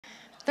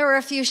There were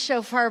a few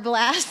shofar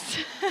blasts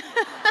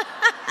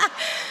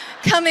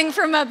coming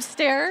from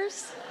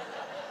upstairs.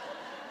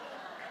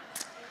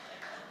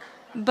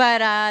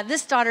 But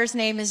this daughter's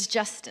name is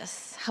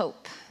Justice,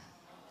 Hope.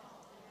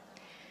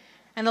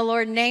 And the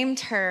Lord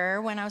named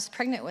her when I was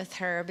pregnant with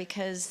her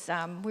because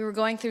we were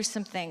going through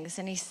some things.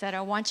 And he said,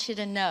 I want you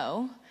to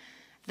know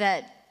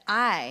that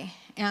I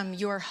am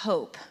your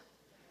hope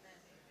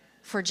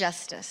for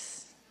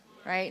justice,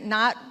 right?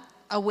 Not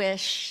a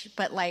wish,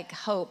 but like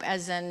hope,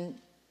 as in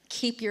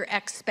keep your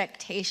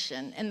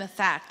expectation in the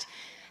fact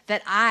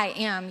that I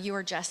am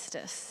your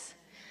justice.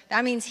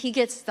 That means he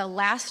gets the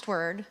last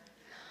word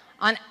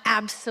on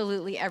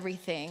absolutely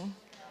everything.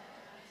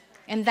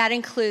 And that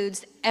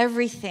includes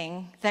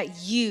everything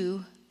that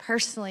you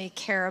personally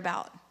care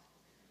about.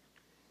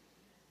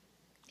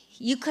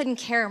 You couldn't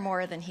care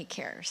more than he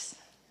cares.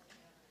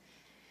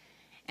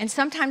 And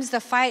sometimes the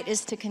fight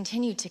is to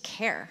continue to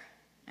care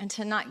and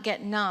to not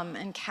get numb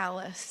and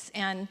callous.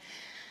 And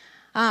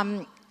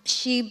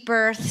she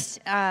birthed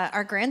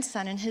our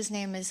grandson, and his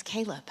name is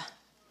Caleb.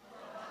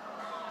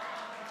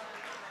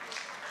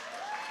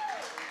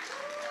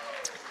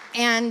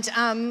 And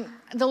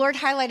the Lord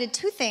highlighted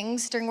two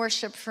things during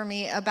worship for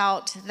me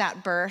about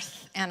that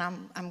birth, and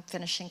I'm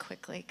finishing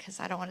quickly because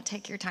I don't want to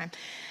take your time.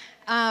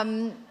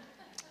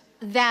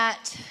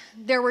 That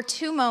there were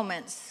two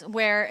moments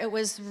where it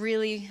was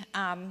really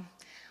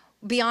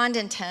beyond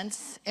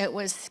intense. It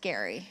was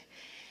scary.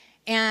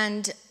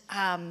 And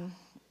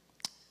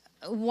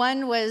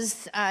one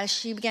was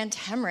she began to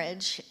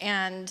hemorrhage,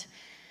 and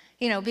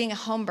being a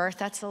home birth,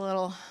 that's a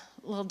little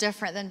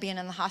different than being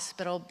in the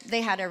hospital.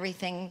 They had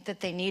everything that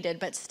they needed,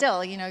 but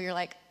still, you're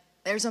like,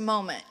 there's a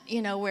moment,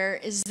 where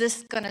is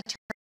this going to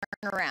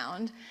turn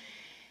around?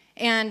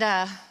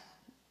 And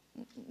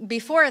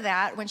before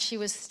that, when she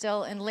was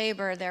still in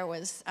labor, there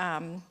was,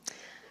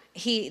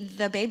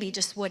 the baby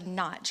just would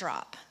not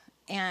drop.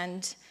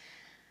 And,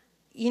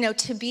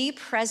 to be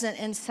present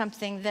in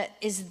something that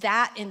is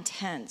that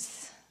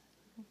intense,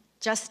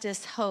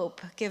 Justice, Hope,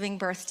 giving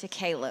birth to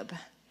Caleb.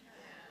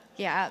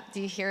 Yeah,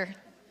 do you hear?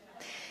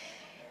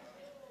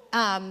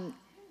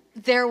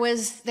 There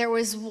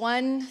was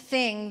one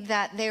thing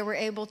that they were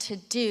able to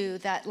do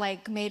that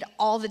made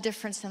all the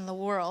difference in the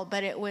world,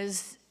 but it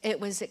was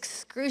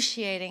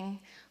excruciating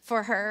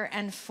for her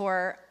and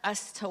for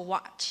us to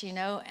watch,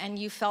 and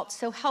you felt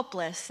so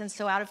helpless and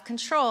so out of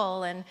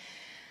control, and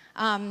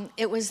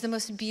it was the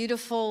most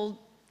beautiful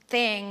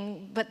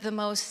thing, but the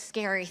most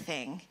scary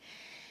thing.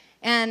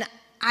 And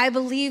I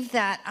believe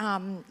that,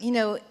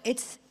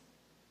 it's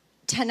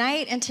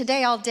tonight and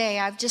today all day,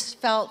 I've just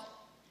felt,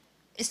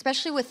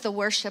 especially with the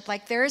worship,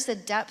 there is a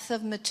depth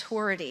of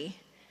maturity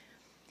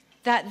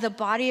that the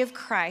body of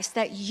Christ,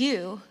 that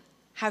you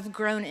have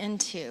grown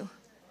into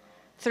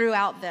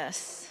throughout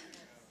this.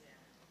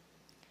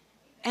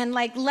 And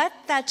let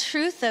that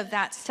truth of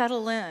that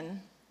settle in.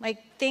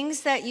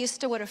 Things that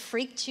used to would have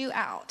freaked you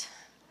out,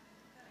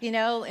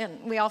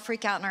 and we all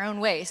freak out in our own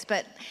ways,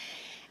 but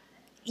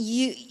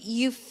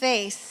you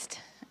faced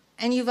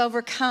and you've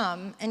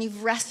overcome and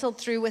you've wrestled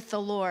through with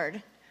the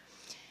Lord.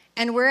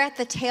 And we're at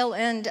the tail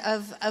end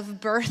of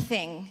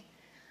birthing,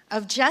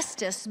 of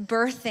justice,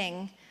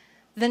 birthing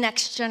the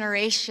next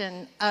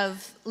generation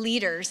of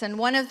leaders. And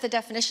one of the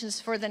definitions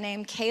for the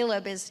name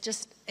Caleb is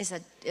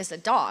a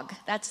dog.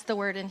 That's the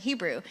word in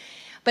Hebrew.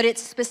 But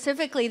it's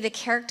specifically the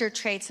character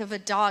traits of a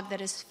dog that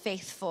is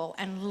faithful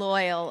and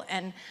loyal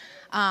and,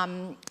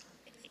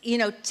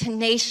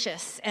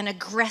 tenacious and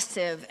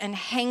aggressive and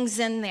hangs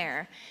in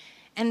there.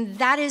 And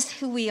that is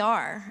who we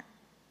are.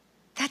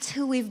 That's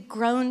who we've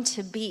grown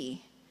to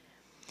be.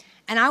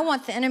 And I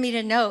want the enemy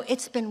to know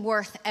it's been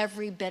worth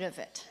every bit of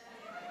it.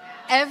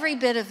 Every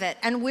bit of it.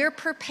 And we're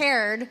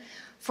prepared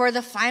for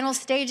the final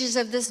stages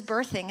of this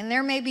birthing. And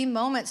there may be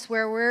moments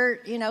where we're,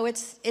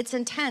 it's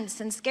intense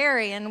and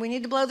scary and we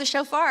need to blow the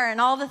shofar and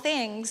all the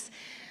things.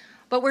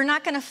 But we're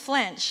not going to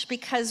flinch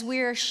because we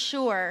are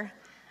sure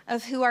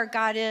of who our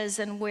God is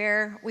and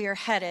where we are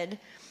headed.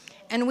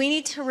 And we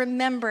need to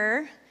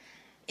remember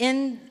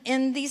in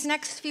these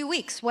next few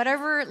weeks,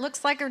 whatever it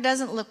looks like or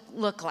doesn't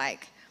look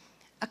like,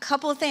 a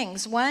couple of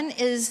things. One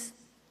is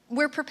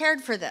we're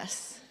prepared for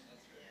this.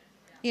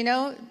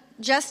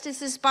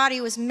 Justice's body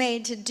was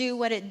made to do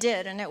what it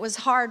did, and it was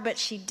hard, but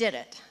she did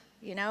it,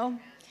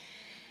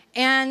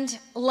 And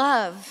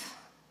love.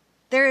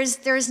 There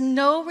is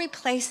no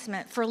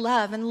replacement for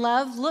love, and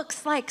love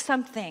looks like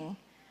something.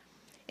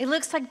 It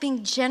looks like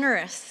being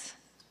generous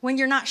when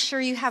you're not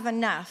sure you have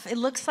enough. It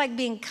looks like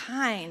being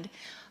kind,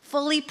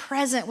 fully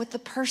present with the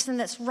person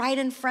that's right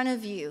in front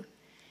of you,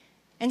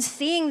 and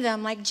seeing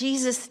them like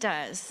Jesus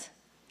does,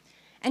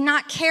 and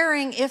not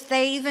caring if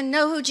they even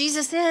know who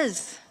Jesus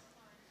is.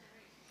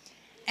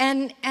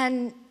 And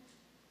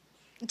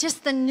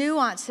just the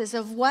nuances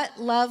of what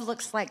love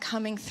looks like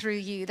coming through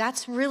you.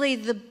 That's really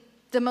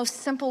the most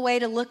simple way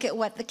to look at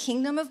what the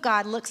kingdom of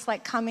God looks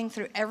like coming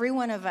through every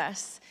one of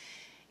us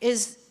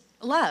is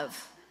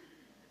love.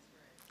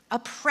 A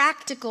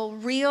practical,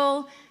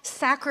 real,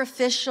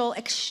 sacrificial,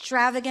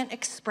 extravagant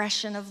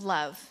expression of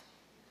love.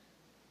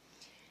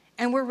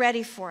 and we're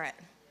ready for it.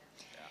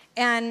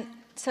 And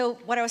so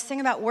what I was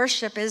saying about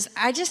worship is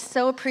I just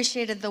so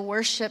appreciated the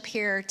worship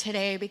here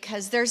today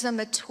because there's a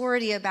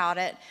maturity about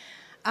it.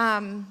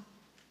 I'm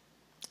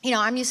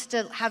used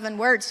to having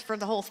words for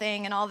the whole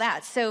thing and all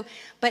that. So,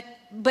 but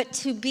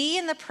to be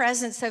in the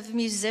presence of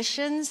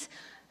musicians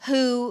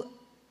who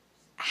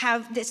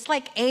it's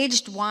like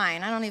aged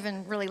wine. I don't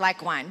even really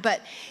like wine,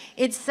 but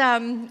it's,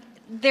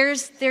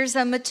 there's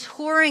a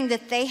maturing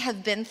that they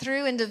have been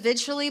through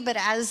individually, but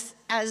as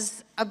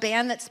a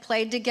band that's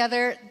played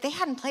together, they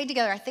hadn't played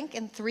together, I think,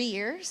 in 3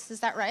 years. Is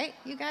that right,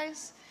 you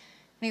guys?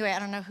 Anyway, I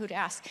don't know who to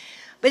ask.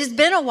 But it's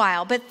been a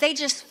while, but they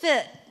just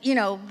fit,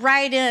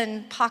 right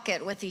in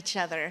pocket with each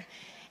other.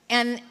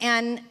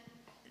 And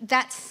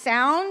that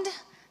sound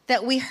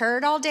that we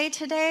heard all day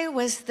today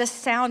was the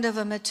sound of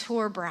a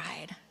mature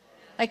bride.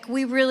 Like,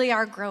 we really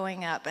are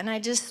growing up. And I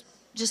just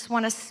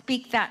want to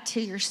speak that to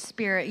your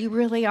spirit. You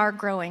really are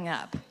growing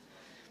up.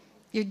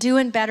 You're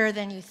doing better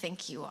than you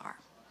think you are.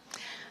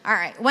 All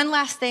right, one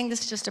last thing.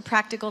 This is just a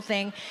practical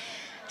thing.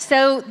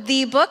 So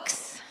the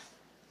books,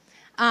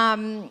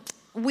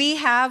 we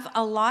have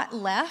a lot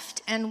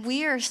left, and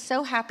we are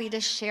so happy to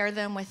share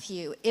them with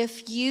you.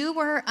 If you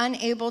were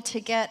unable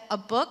to get a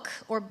book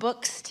or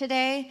books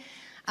today,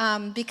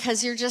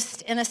 because you're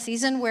just in a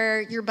season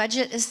where your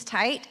budget is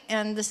tight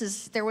and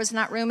there was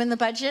not room in the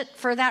budget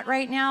for that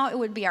right now, it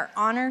would be our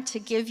honor to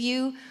give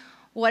you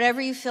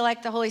whatever you feel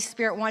like the Holy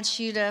Spirit wants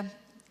you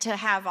to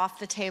have off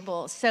the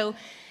table. So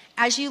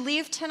as you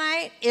leave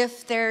tonight,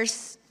 if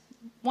there's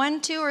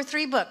 1, 2, or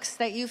 3 books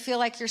that you feel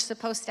like you're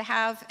supposed to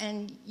have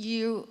and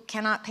you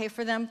cannot pay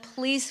for them,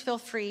 please feel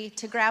free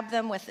to grab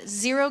them with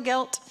zero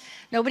guilt.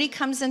 Nobody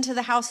comes into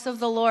the house of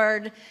the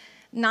Lord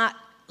not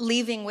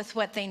leaving with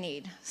what they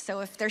need. So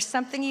if there's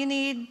something you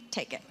need,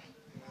 take it.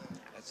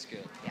 That's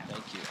good. Yeah.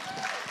 Thank you.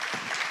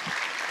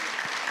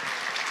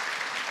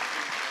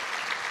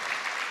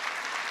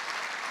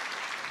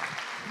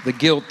 The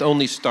guilt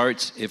only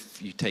starts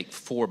if you take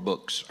 4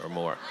 books or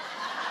more.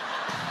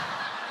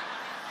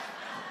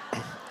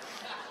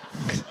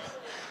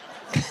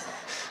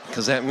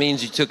 Because that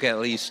means you took at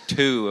least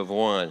 2 of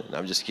one.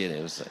 I'm just kidding.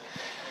 It was like,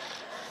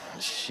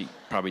 she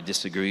probably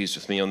disagrees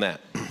with me on that.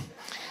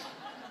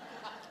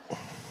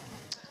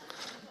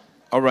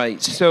 All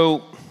right,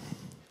 so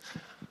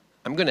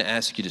I'm going to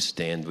ask you to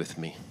stand with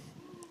me.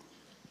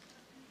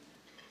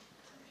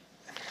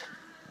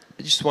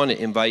 I just want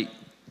to invite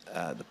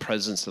the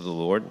presence of the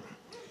Lord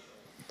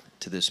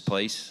to this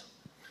place.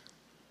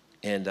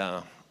 And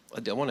I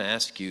want to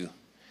ask you,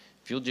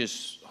 if you'll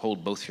just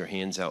hold both your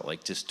hands out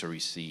like this to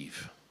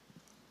receive.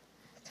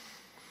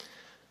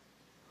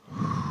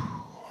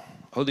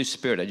 Holy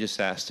Spirit, I just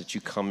ask that you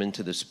come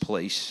into this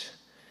place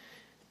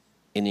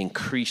in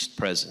increased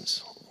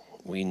presence.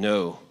 We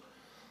know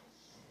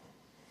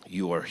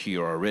you are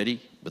here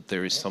already, but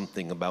there is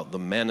something about the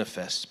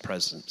manifest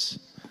presence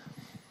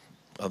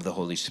of the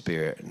Holy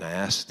Spirit. And I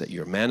ask that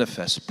your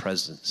manifest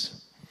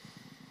presence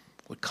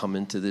would come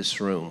into this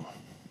room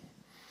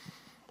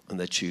and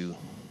that you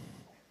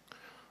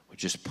would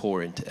just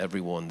pour into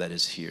everyone that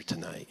is here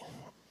tonight.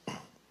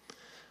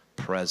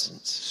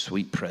 Presence,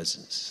 sweet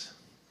presence.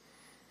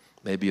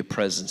 Maybe a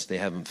presence they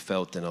haven't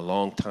felt in a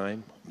long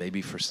time.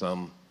 Maybe for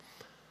some,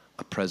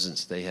 a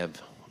presence they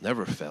have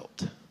never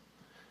felt.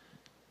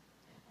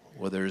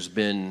 Where there's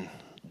been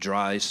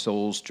dry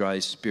souls, dry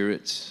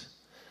spirits,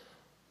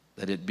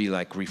 that it be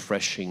like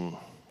refreshing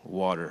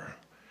water,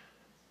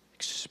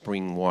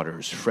 spring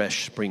waters,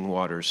 fresh spring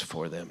waters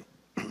for them.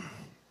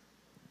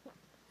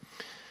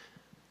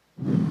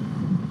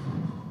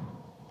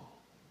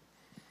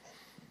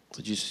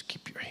 So just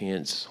keep your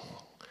hands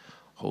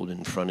holding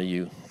in front of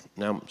you.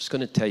 Now I'm just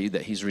going to tell you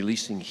that he's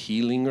releasing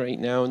healing right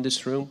now in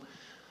this room.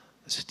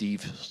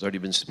 Steve has already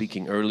been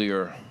speaking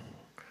earlier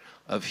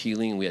of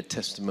healing. We had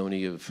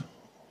testimony of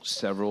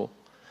several.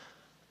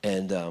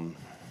 And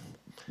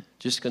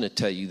just going to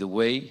tell you the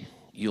way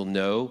you'll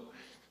know,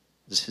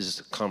 this is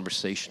a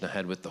conversation I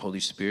had with the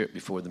Holy Spirit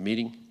before the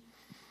meeting,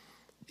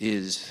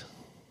 is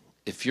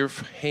if your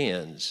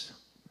hands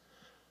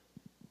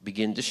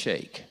begin to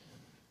shake,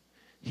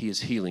 he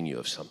is healing you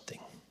of something.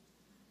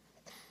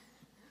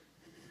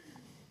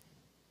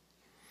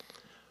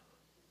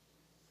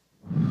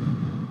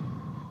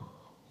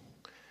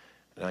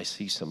 And I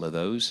see some of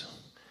those.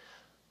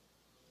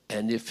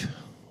 And if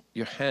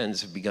your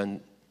hands have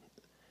begun,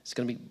 it's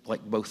going to be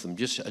like both of them,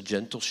 just a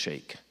gentle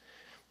shake.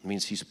 It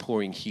means he's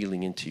pouring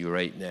healing into you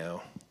right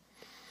now.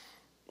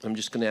 I'm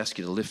just going to ask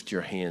you to lift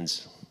your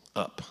hands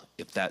up.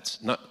 If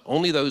that's not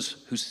only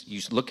those who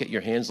you look at your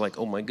hands like,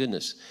 oh my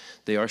goodness,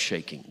 they are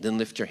shaking. Then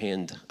lift your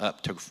hand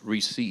up to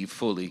receive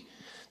fully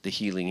the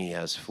healing he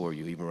has for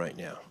you, even right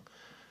now.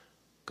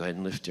 Go ahead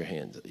and lift your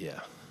hand. Yeah.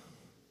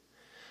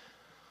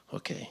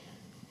 Okay.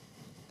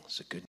 That's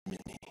a good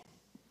mini.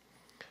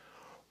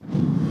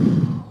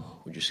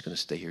 We're just going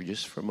to stay here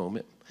just for a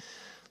moment.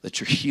 Let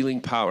your healing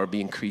power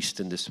be increased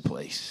in this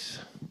place.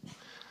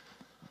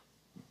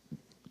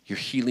 Your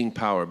healing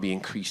power be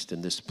increased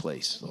in this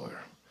place, Lord.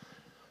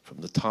 From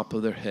the top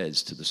of their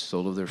heads to the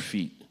sole of their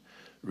feet,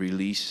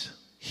 release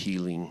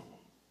healing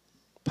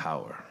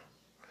power.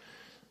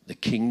 The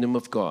kingdom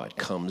of God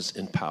comes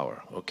in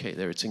power. Okay,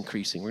 there, it's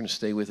increasing. We're going to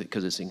stay with it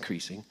because it's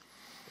increasing.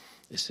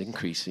 It's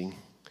increasing.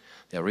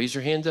 Now raise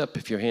your hand up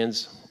if your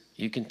hands,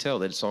 you can tell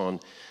that it's on.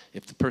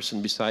 If the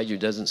person beside you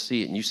doesn't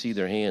see it and you see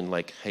their hand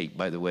like, hey,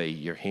 by the way,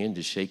 your hand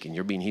is shaking.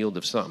 You're being healed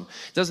of something.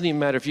 It doesn't even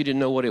matter if you didn't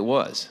know what it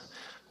was.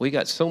 We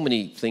got so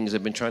many things that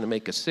have been trying to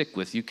make us sick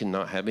with. You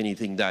cannot have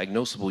anything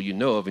diagnosable you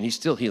know of, and he's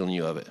still healing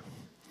you of it.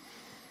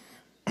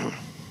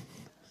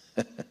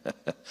 A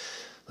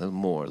little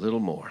more, a little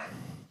more.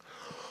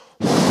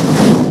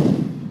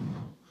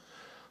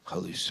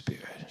 Holy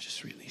Spirit,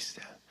 just release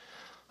that.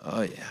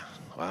 Oh, yeah.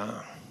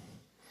 Wow.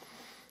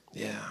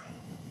 Yeah.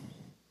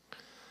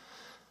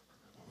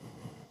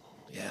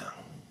 Yeah.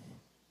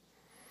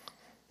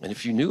 And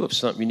if you knew of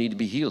something you need to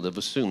be healed of,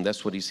 assume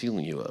that's what he's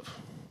healing you of.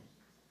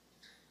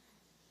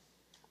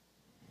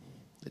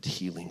 Let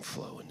healing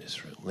flow in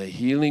this room. Let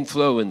healing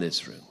flow in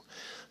this room.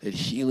 Let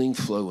healing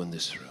flow in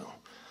this room.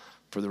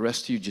 For the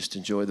rest of you, just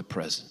enjoy the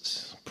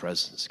presence.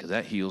 Presence, because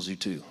that heals you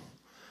too.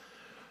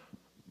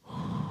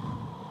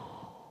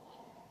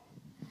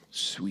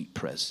 Sweet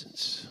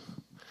presence.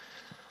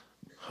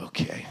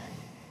 Okay.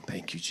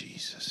 Thank you,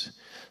 Jesus.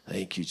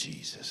 Thank you,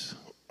 Jesus.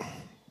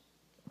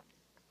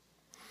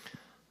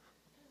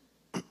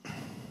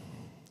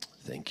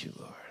 Thank you,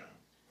 Lord.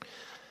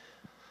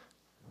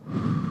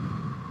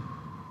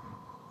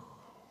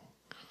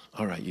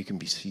 All right, you can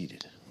be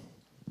seated.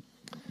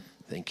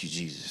 Thank you,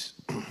 Jesus.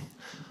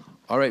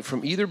 All right,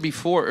 from either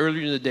before,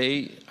 earlier in the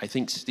day, I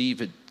think Steve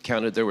had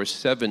counted there were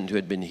 7 who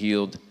had been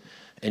healed.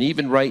 And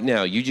even right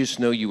now, you just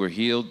know you were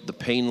healed. The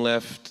pain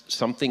left.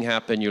 Something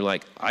happened. You're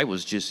like, I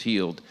was just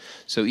healed.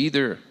 So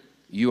either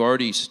you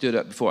already stood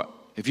up before.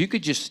 If you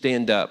could just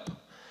stand up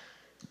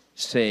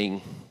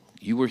saying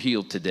you were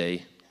healed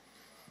today.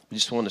 I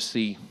just want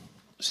to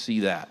see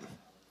that.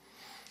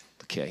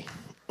 Okay.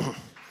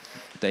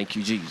 Thank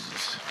you,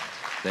 Jesus.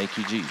 Thank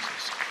you,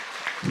 Jesus.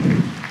 2,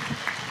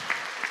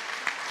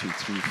 3,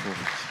 4, 5, 6,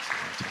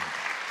 7,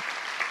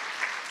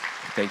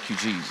 8. Thank you,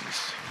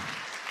 Jesus.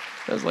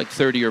 That was like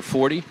 30 or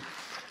 40.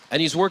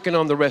 And he's working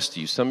on the rest of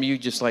you. Some of you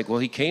just like, well,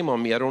 he came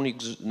on me. I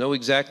don't know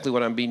exactly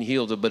what I'm being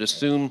healed of, but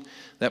assume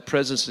that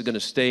presence is going to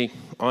stay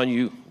on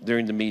you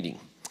during the meeting.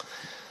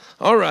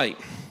 All right.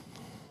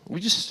 We're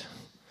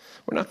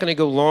not going to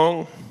go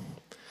long.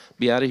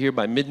 Be out of here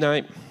by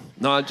midnight.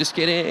 No, I'm just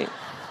kidding.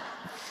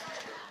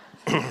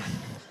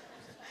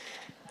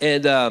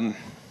 And, I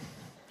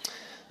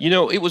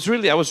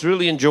was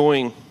really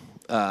enjoying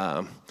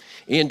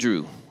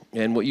Andrew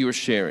and what you were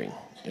sharing.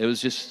 It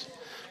was just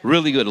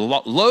really good.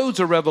 Loads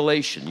of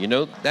revelation, and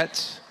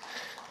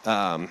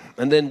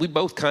then we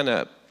both kind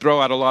of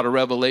throw out a lot of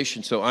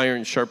revelation. So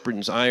iron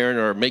sharpens iron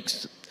or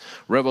makes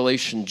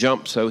revelation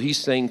jump. So he's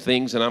saying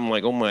things and I'm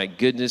like, oh my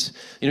goodness.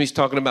 He's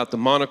talking about the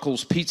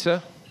Monocle's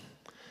pizza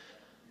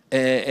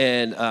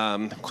and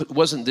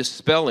wasn't this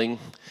spelling.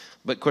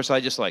 But of course I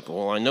just like,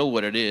 well, I know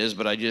what it is,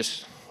 but I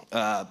just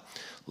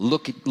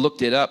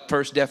looked it up.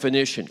 First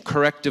definition,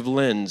 corrective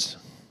lens,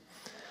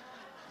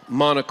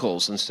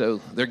 monocles. And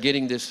so they're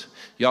getting this,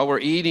 y'all were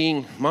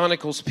eating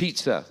Monocle's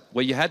pizza.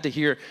 Well, you had to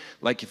hear,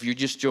 like if you're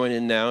just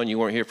joining now and you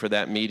weren't here for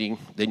that meeting,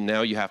 then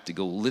now you have to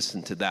go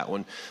listen to that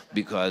one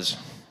because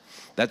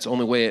that's the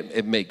only way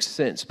it makes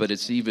sense. But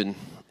it's even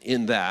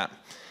in that.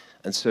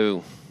 And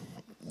so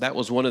that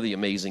was one of the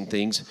amazing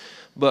things.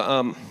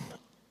 But,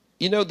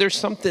 there's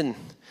something...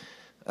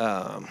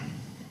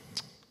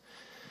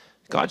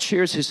 God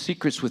shares his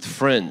secrets with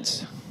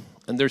friends,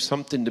 and there's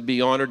something to be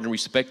honored and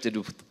respected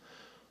with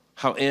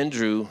how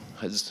Andrew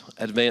has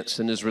advanced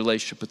in his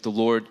relationship with the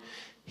Lord.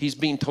 He's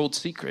being told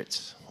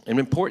secrets, and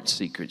important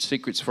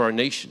secrets for our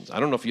nations. I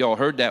don't know if y'all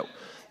heard that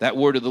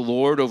word of the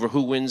Lord over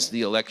who wins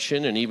the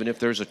election, and even if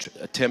there's an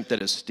attempt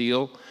at a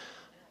steal,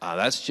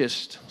 that's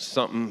just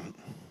something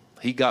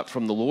he got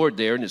from the Lord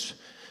there, and it's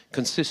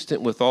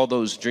consistent with all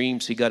those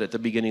dreams he got at the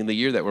beginning of the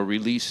year that were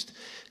released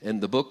in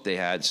the book they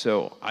had.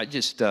 So I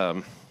just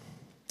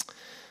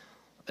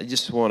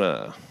want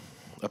to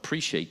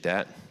appreciate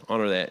that,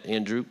 honor that,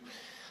 Andrew,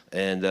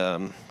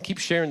 and keep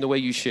sharing the way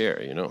you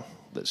share.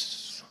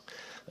 That's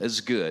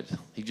good.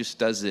 He just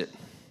does it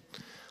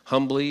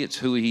humbly. It's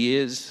who he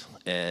is,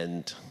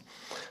 and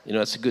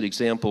that's a good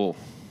example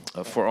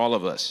for all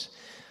of us.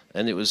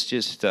 And it was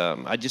just,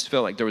 I just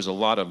felt like there was a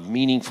lot of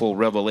meaningful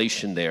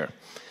revelation there,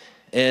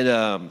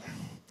 and.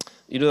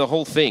 The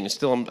whole thing,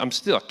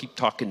 I keep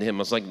talking to him. I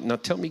was like, now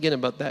tell me again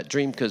about that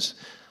dream, because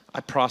I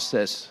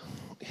process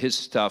his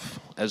stuff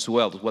as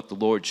well as what the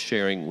Lord's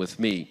sharing with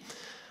me.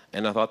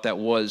 And I thought that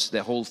was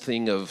the whole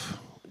thing of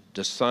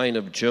the sign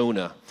of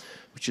Jonah,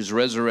 which is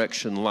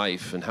resurrection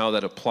life, and how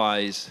that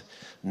applies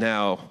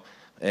now.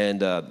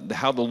 And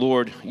how the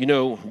Lord,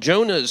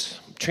 Jonah's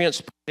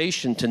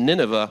transportation to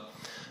Nineveh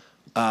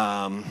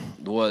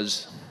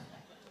was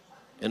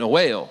in a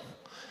whale.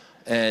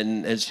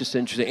 And it's just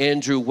interesting.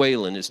 Andrew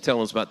Whalen is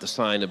telling us about the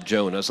sign of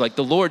Jonah. It's like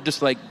the Lord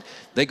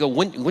they go,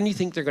 when do you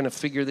think they're going to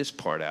figure this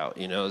part out?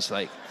 It's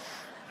like,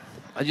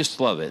 I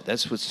just love it.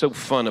 That's what's so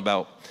fun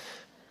about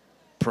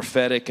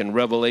prophetic and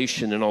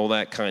revelation and all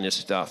that kind of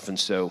stuff. And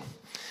so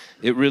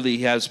it really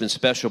has been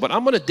special. But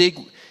I'm going to dig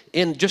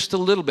in just a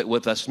little bit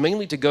with us,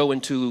 mainly to go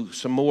into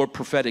some more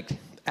prophetic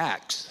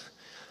acts.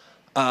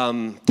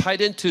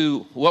 Tied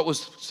into what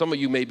was, some of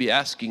you may be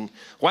asking,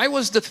 why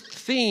was the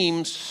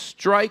theme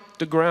strike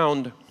the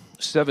ground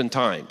 7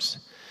 times?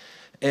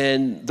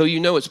 And though you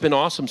know it's been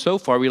awesome so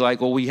far, we're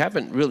like, well, we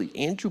haven't really.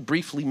 Andrew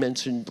briefly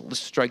mentioned, let's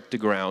strike the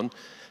ground.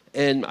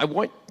 And I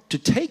want to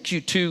take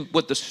you to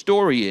what the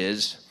story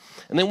is,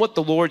 and then what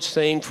the Lord's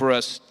saying for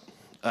us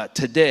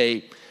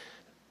today.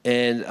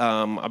 And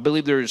I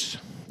believe there's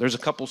a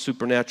couple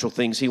supernatural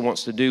things he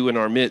wants to do in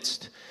our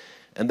midst.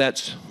 And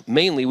that's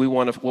mainly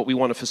what we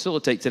want to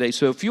facilitate today.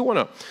 So if you want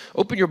to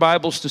open your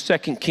Bibles to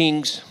 2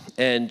 Kings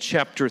and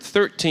chapter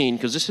 13,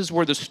 because this is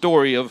where the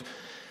story of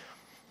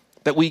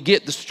that we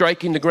get the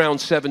striking the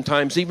ground 7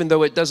 times, even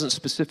though it doesn't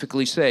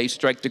specifically say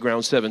strike the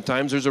ground 7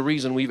 times. There's a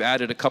reason we've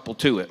added a couple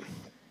to it,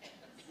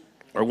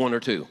 or 1 or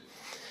 2.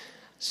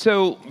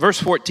 So verse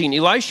 14,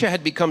 Elisha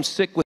had become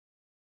sick with.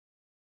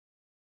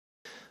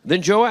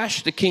 Then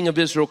Joash, the king of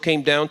Israel,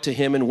 came down to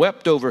him and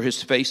wept over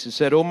his face and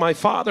said, "Oh, my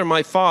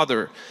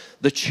father,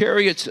 the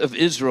chariots of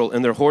Israel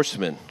and their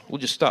horsemen." We'll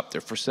just stop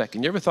there for a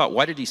second. You ever thought,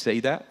 why did he say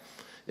that?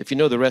 If you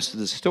know the rest of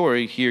the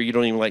story here, you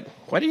don't even like,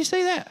 why did he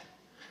say that?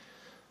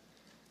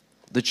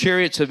 The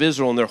chariots of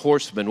Israel and their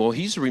horsemen. Well,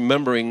 he's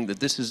remembering that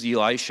this is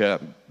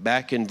Elisha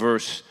back in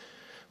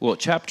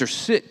chapter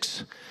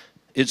 6.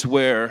 It's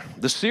where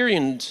the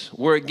Syrians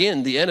were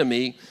again the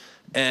enemy,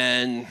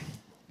 and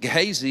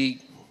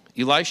Gehazi,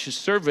 Elisha's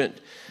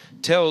servant,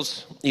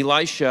 tells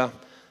Elisha,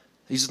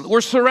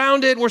 we're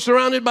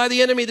surrounded by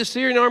the enemy, the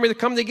Syrian army. They're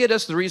coming to get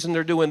us. The reason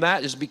they're doing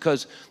that is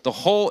because the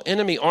whole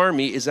enemy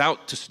army is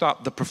out to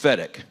stop the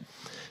prophetic.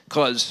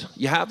 Because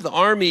you have the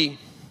army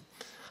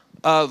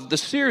of the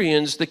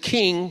Syrians, the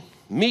king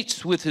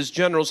meets with his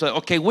generals.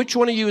 Okay, which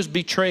one of you is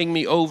betraying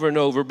me over and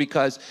over?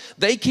 Because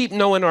they keep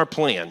knowing our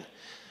plan.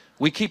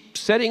 We keep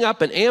setting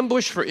up an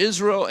ambush for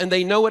Israel, and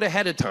they know it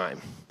ahead of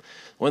time.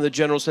 One of the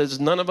generals says,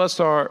 none of us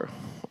are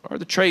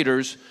the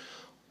traitors.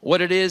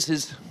 What it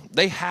is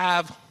they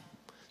have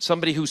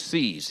somebody who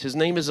sees. His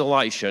name is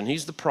Elisha, and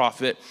he's the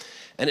prophet.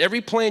 And every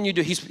plan you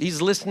do,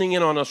 he's listening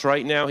in on us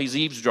right now. He's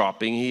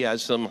eavesdropping. He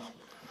has some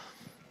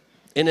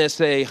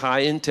NSA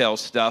high intel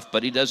stuff,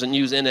 but he doesn't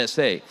use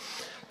NSA.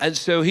 And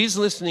so he's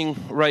listening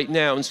right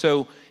now. And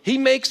so he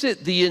makes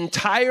it the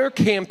entire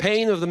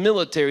campaign of the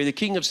military, the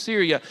king of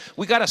Syria,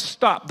 we got to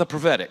stop the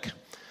prophetic.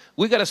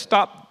 We got to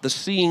stop the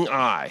seeing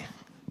eye.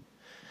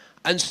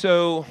 And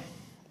so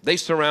they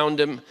surround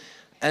him,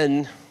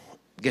 and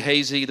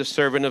Gehazi, the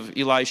servant of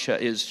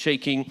Elisha, is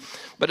shaking.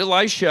 But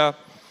Elisha,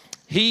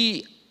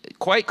 he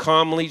quite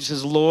calmly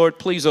says, Lord,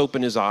 please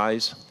open his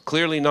eyes.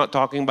 Clearly not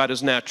talking about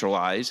his natural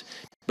eyes,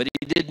 but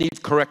he did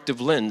need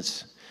corrective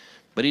lens.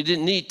 But he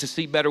didn't need to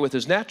see better with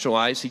his natural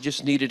eyes. He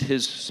just needed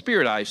his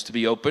spirit eyes to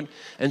be open.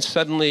 And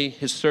suddenly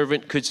his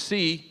servant could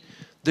see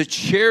the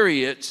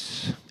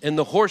chariots and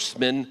the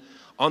horsemen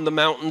on the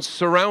mountains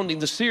surrounding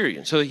the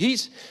Syrians. So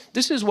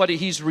this is what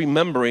he's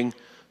remembering,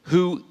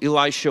 who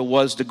Elisha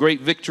was, the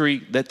great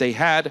victory that they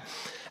had.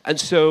 And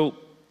so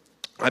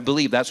I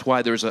believe that's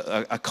why there's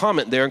a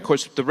comment there. And of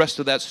course, the rest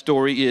of that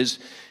story is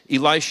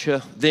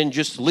Elisha then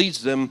just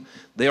leads them.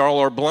 They all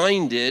are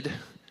blinded.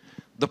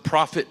 The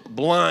prophet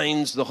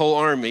blinds the whole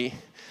army.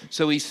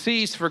 So he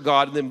sees for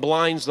God and then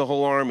blinds the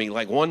whole army,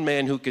 like one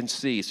man who can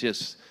see. It's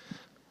just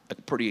a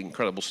pretty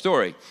incredible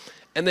story.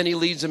 And then he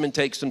leads them and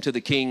takes them to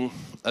the king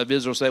of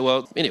Israel. Say,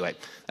 well, anyway,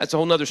 that's a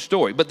whole nother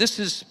story. But this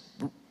is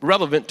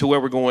relevant to where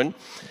we're going.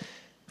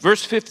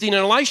 Verse 15,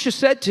 and Elisha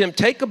said to him,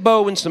 take a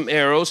bow and some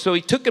arrows. So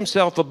he took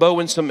himself a bow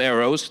and some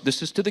arrows.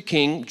 This is to the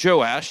king,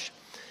 Joash.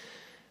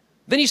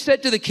 Then he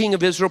said to the king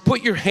of Israel,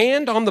 put your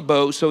hand on the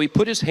bow. So he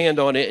put his hand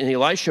on it, and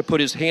Elisha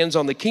put his hands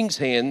on the king's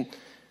hands.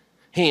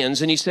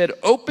 And he said,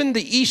 open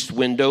the east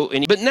window.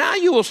 But now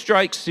you will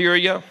strike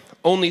Syria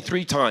only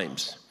 3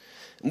 times.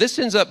 And this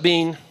ends up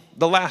being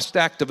the last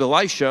act of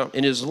Elisha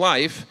in his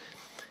life.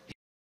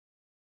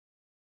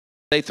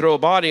 They throw a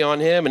body on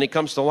him, and he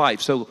comes to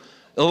life. So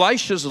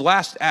Elisha's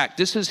last act,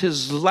 this is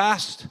his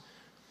last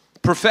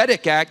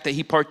prophetic act that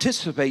he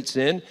participates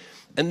in.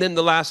 And then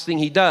the last thing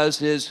he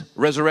does is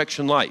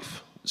resurrection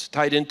life. It's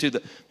tied into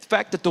the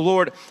fact that the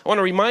Lord, I want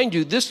to remind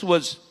you, this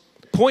was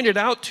pointed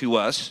out to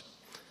us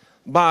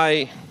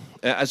by,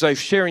 as I was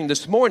sharing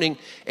this morning,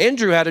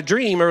 Andrew had a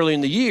dream early in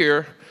the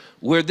year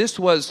where this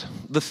was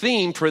the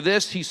theme for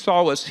this. He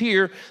saw us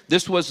here.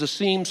 This was the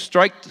theme,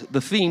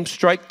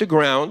 strike the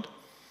ground.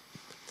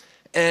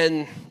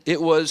 And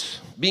it was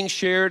being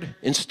shared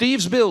in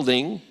Steve's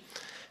building,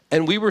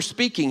 and we were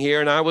speaking here,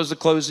 and I was the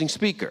closing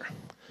speaker.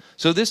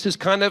 So this is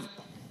kind of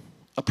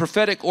a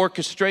prophetic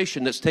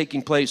orchestration that's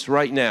taking place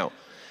right now.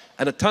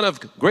 And a ton of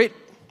great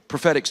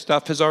prophetic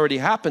stuff has already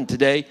happened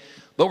today,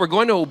 but we're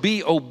going to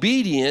be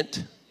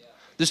obedient.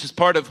 This is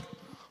part of,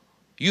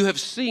 you have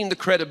seen the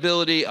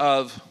credibility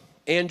of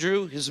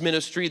Andrew, his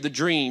ministry, the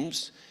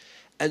dreams.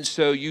 And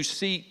so you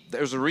see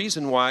there's a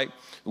reason why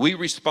we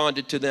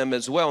responded to them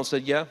as well and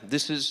said, yeah,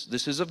 this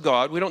is of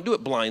God. We don't do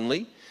it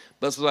blindly,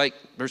 but it's like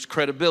there's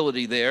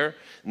credibility there.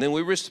 And then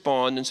we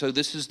respond, and so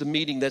this is the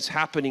meeting that's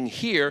happening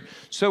here.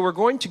 So we're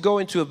going to go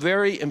into a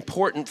very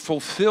important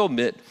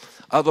fulfillment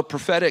of a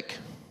prophetic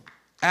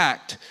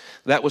act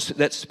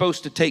that's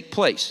supposed to take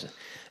place.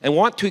 And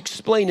want to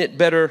explain it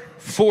better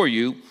for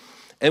you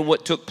and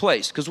what took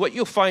place. Because what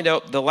you'll find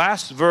out, the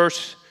last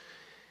verse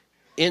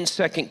in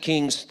 2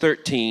 Kings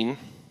 13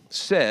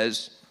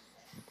 says,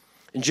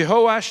 and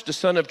Jehoash, the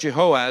son of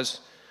Jehoaz,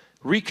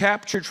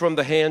 recaptured from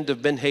the hand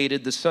of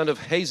Ben-Hadad, the son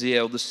of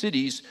Hazael, the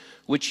cities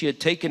which he had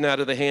taken out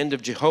of the hand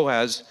of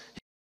Jehoaz.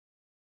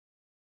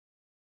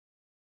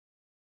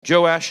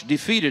 Joash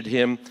defeated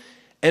him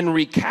and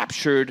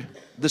recaptured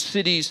the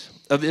cities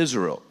of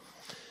Israel.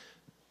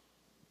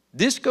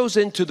 This goes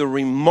into the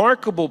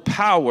remarkable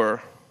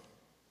power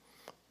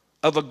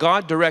of a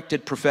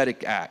God-directed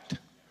prophetic act.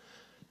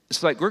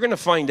 It's like we're going to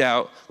find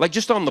out, like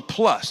just on the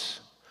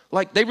plus,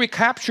 like they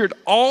recaptured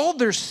all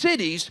their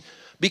cities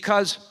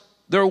because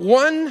their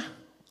one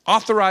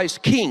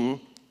authorized king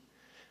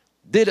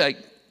did a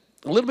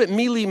little bit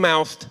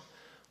mealy-mouthed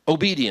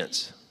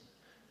obedience.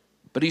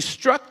 But he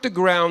struck the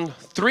ground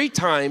 3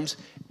 times,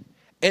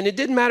 and it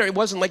didn't matter. It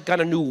wasn't like got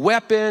a new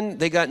weapon.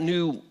 They got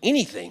new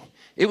anything.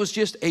 It was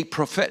just a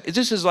prophet.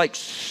 This is like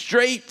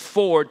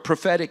straightforward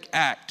prophetic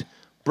act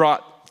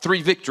brought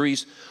 3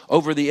 victories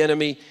over the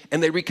enemy,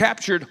 and they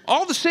recaptured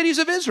all the cities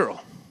of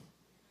Israel.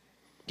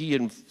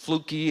 And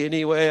fluky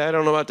anyway. I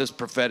don't know about this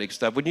prophetic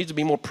stuff. We need to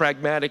be more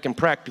pragmatic and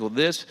practical.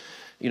 This,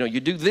 you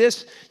do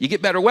this, you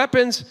get better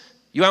weapons,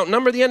 you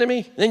outnumber the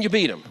enemy, then you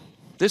beat them.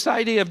 This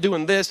idea of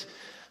doing this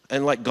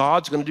and like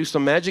God's going to do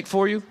some magic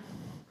for you,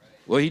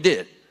 well, he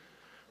did.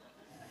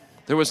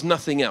 There was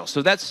nothing else.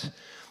 So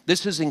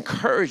this is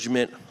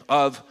encouragement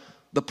of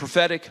the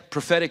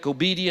prophetic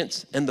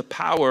obedience and the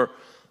power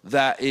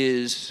that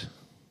is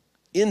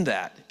in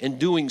that and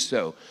doing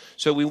so.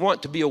 So we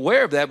want to be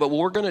aware of that, but what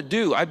we're going to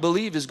do, I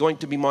believe, is going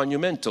to be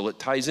monumental. It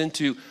ties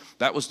into,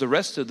 that was the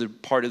rest of the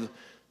part of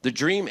the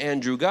dream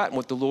Andrew got, and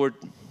what the Lord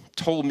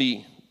told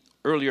me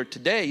earlier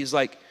today. He's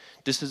like,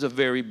 this is a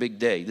very big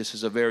day. This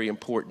is a very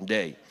important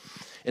day.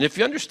 And if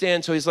you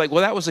understand, so he's like,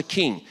 well, that was a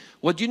king.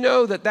 Well, do you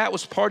know that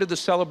was part of the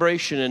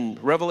celebration in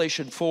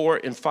Revelation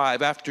 4 and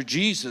 5 after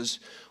Jesus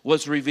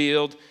was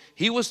revealed?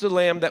 He was the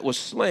lamb that was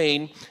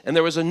slain, and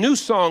there was a new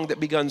song that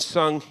begun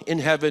sung in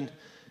heaven.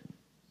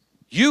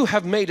 You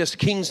have made us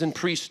kings and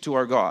priests to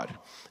our God,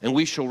 and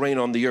we shall reign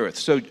on the earth.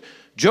 So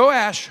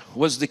Joash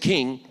was the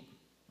king,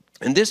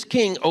 and this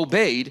king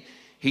obeyed.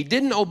 He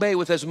didn't obey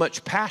with as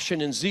much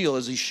passion and zeal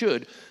as he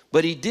should,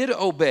 but he did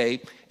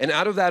obey, and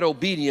out of that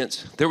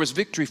obedience, there was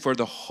victory for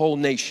the whole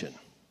nation.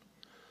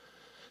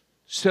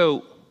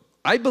 So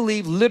I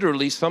believe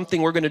literally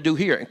something we're going to do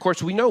here. Of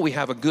course, we know we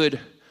have a good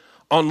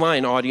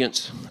online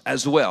audience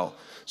as well.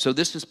 So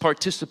this is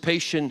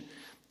participation,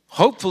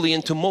 hopefully,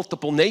 into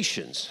multiple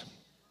nations.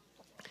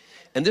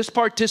 And this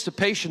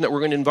participation that we're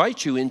going to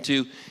invite you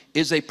into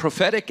is a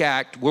prophetic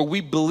act where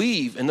we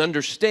believe and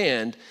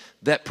understand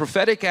that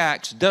prophetic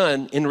acts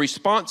done in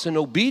response and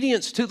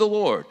obedience to the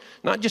Lord,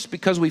 not just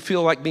because we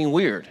feel like being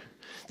weird.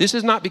 This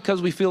is not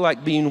because we feel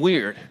like being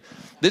weird.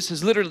 This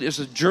is literally, it's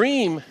a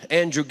dream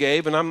Andrew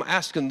gave, and I'm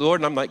asking the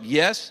Lord, and I'm like,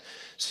 yes.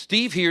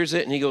 Steve hears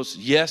it, and he goes,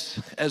 yes,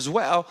 as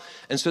well.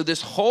 And so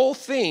this whole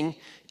thing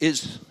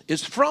is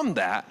from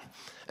that.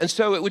 And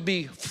so it would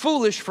be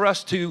foolish for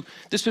us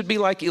this would be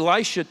like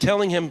Elisha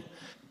telling him,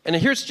 and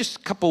here's just a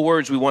couple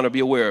words we want to be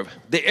aware of.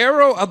 The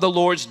arrow of the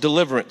Lord's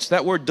deliverance,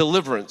 that word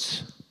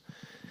deliverance,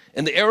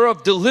 and the arrow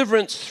of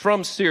deliverance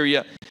from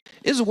Syria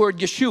is the word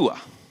Yeshua.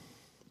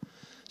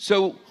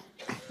 So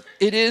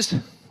it is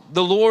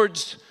the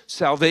Lord's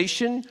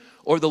salvation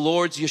or the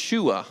Lord's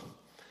Yeshua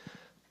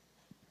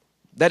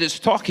that is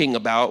talking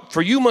about.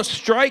 For you must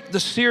strike the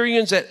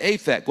Syrians at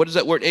Aphek. What is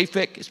that word,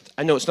 Aphek?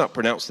 I know it's not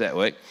pronounced that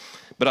way,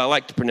 but I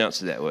like to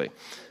pronounce it that way.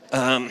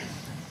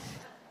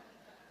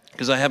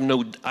 Because I have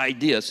no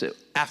idea, so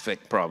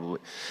Aphek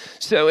probably.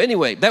 So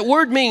anyway, that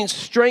word means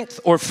strength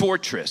or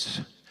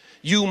fortress.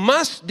 You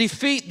must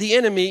defeat the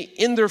enemy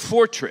in their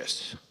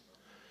fortress,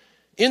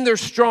 in their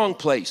strong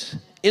place,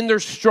 in their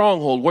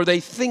stronghold, where they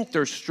think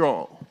they're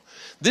strong.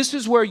 This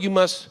is where you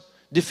must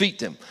defeat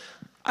them.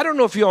 I don't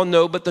know if you all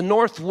know, but the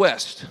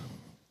Northwest,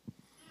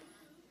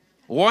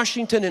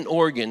 Washington and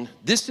Oregon,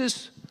 this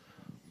is,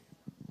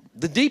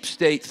 the deep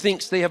state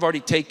thinks they have already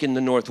taken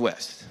the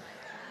Northwest.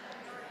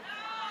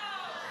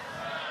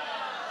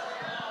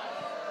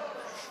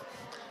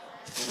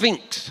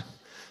 Thinks.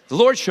 The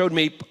Lord showed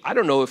me, I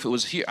don't know if it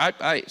was here,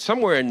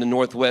 somewhere in the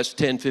Northwest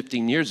 10,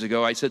 15 years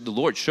ago, I said the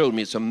Lord showed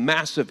me it's a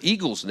massive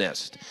eagle's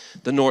nest,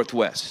 the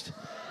Northwest.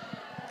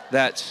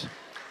 That's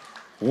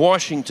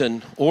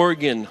Washington,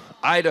 Oregon,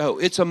 Idaho.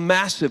 It's a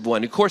massive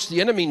one. Of course, the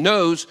enemy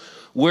knows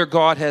where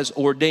God has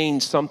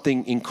ordained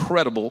something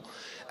incredible.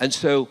 And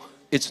so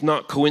it's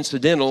not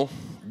coincidental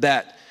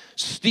that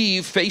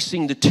Steve,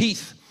 facing the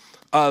teeth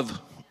of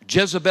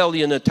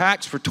Jezebelian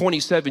attacks for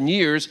 27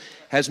 years,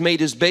 has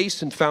made his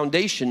base and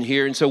foundation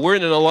here. And so we're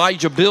in an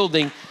Elijah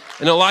building,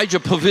 an Elijah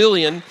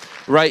pavilion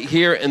right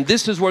here. And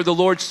this is where the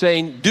Lord's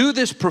saying, do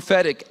this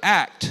prophetic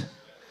act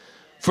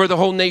for the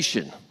whole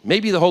nation,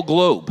 maybe the whole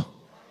globe.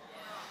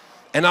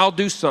 And I'll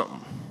do something.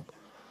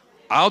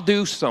 I'll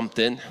do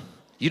something.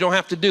 You don't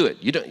have to do it.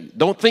 You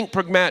don't think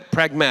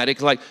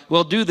pragmatic, like,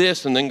 well, do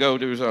this and then go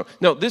do something.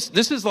 No,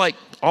 this is like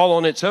all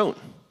on its own.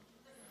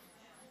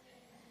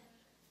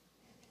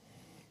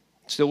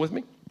 Still with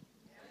me?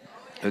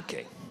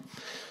 Okay.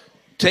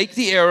 Take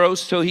the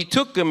arrows. So he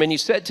took them and he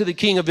said to the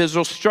king of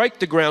Israel, strike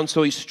the ground.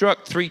 So he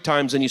struck 3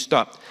 times and he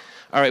stopped.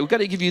 All right, we've got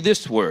to give you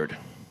this word.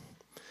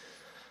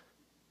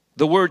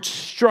 The word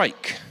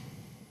strike.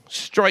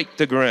 Strike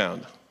the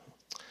ground.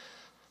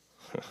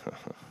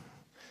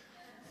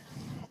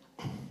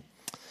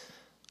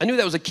 I knew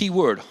that was a key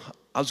word.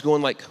 I was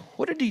going like,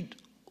 what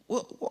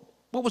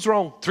was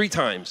wrong? 3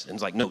 times. And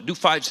it's like, no, do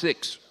 5,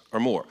 6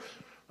 or more.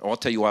 Oh, I'll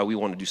tell you why we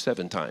want to do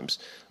 7 times.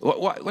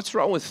 What's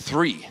wrong with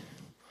 3?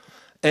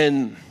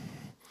 And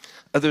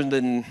other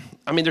than,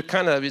 I mean,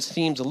 it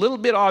seems a little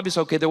bit obvious.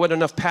 Okay, there wasn't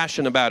enough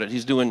passion about it.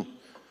 He's doing,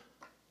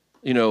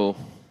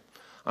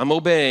 I'm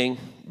obeying,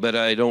 but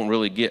I don't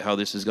really get how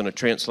this is going to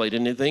translate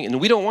anything. And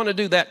we don't want to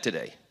do that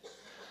today.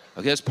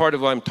 Okay, that's part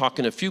of why I'm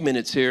talking a few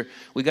minutes here.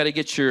 We got to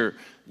get your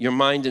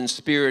mind and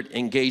spirit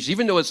engaged.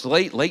 Even though it's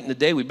late in the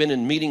day, we've been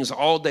in meetings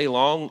all day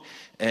long,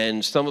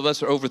 and some of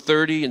us are over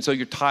 30, and so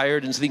you're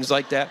tired and things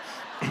like that.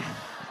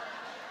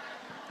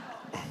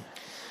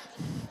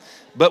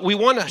 But we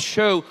want to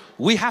show,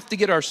 we have to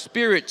get our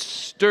spirits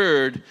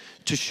stirred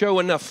to show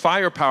enough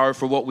firepower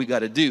for what we got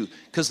to do.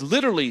 Because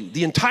literally,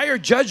 the entire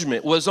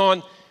judgment was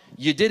on,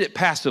 you did it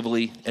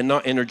passively and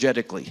not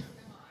energetically.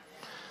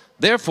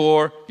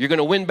 Therefore, you're going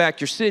to win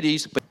back your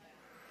cities.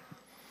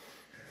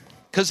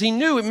 Because he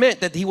knew it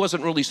meant that he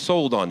wasn't really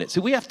sold on it. See,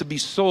 we have to be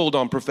sold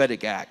on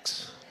prophetic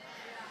acts.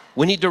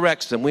 When he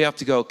directs them, we have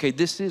to go, okay,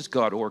 this is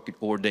God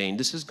ordained.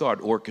 This is God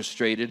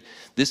orchestrated.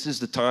 This is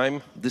the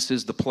time. This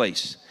is the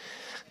place.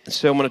 And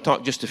so I'm going to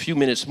talk just a few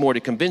minutes more to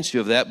convince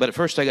you of that. But at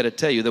first, I got to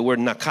tell you the word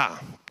nakah,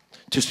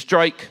 to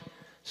strike.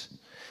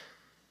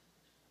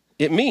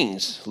 It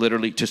means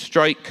literally to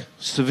strike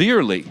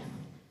severely,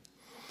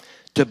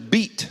 to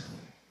beat,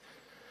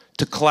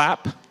 to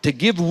clap, to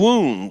give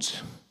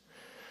wounds,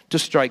 to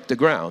strike the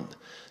ground.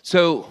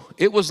 So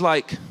it was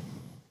like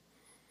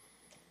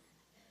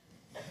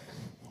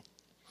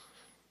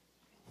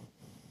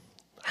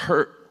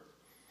hurt.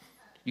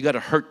 You got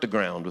to hurt the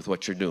ground with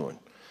what you're doing.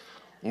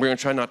 We're going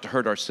to try not to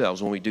hurt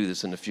ourselves when we do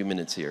this in a few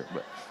minutes here.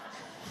 But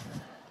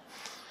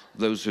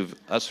those of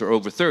us who are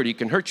over 30, you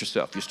can hurt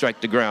yourself. You strike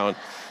the ground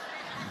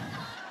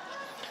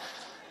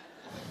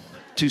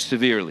too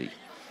severely.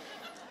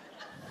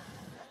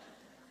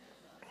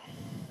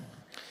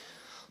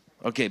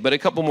 Okay, but a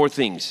couple more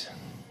things.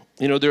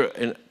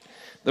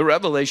 The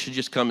revelation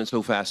just coming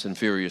so fast and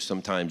furious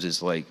sometimes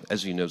is like,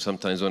 as you know,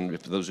 sometimes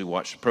for those who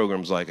watch the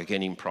programs, like I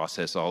can't even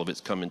process all of it.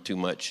 It's coming too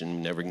much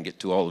and never can get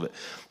to all of it.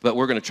 But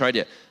we're going to try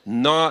to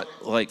not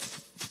like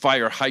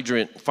fire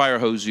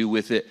hose you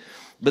with it.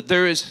 But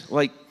there is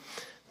like,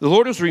 the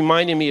Lord was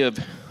reminding me of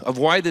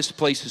why this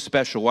place is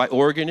special, why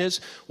Oregon is.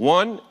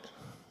 One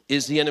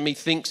is the enemy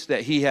thinks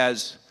that he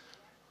has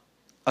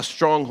a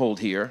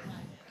stronghold here.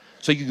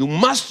 So you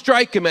must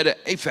strike him at an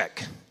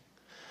AFEC.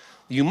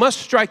 You must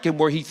strike him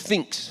where he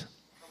thinks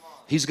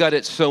he's got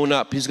it sewn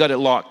up, he's got it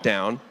locked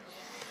down.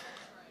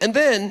 And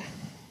then,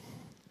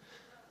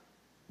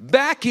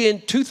 back in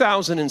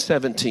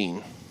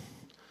 2017,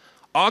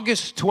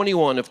 August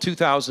 21 of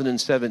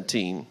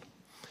 2017,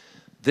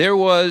 there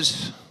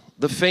was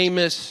the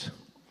famous,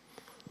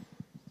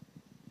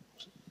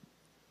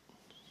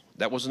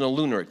 that wasn't a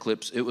lunar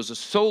eclipse, it was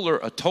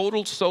a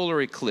total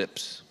solar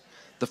eclipse.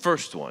 The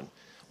first one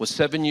was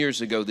 7 years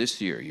ago this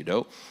year,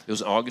 It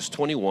was August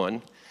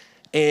 21.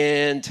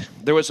 And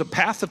there was a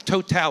path of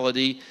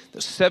totality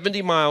that's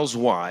 70 miles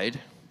wide,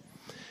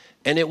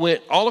 and it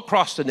went all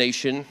across the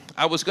nation.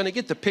 I was going to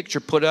get the picture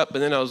put up,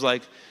 and then I was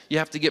like, you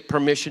have to get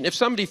permission. If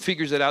somebody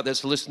figures it out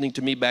that's listening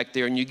to me back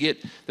there, and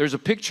there's a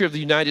picture of the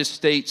United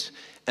States,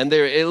 and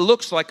it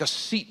looks like a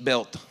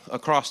seatbelt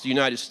across the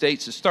United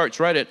States. It starts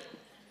right at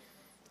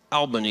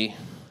Albany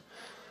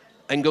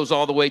and goes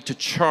all the way to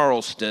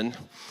Charleston.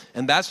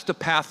 And that's the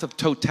path of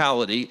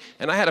totality.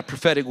 And I had a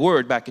prophetic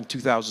word back in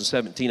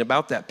 2017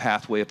 about that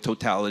pathway of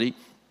totality.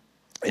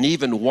 And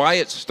even why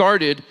it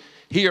started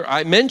here,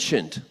 I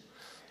mentioned.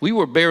 We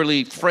were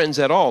barely friends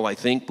at all, I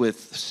think,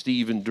 with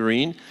Steve and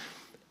Doreen.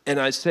 And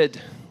I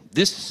said,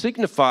 this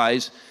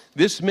signifies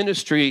this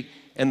ministry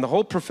and the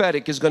whole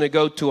prophetic is going to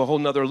go to a whole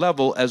nother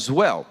level as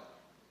well.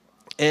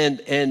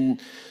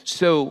 And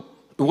so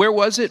where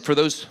was it? For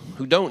those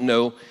who don't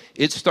know,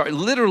 it started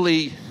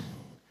literally.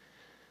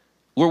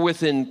 We're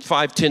within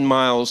 5-10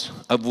 miles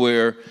of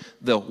where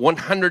the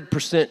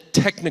 100%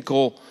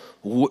 technical,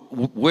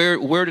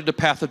 where did the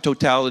path of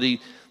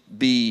totality,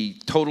 the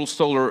total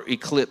solar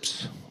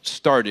eclipse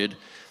started.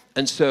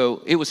 And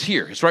so it was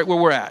here. It's right where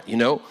we're at,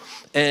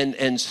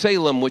 And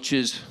Salem, which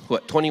is,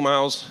 20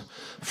 miles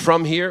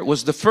from here,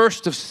 was the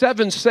first of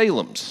 7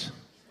 Salems.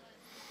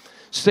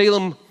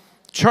 Salem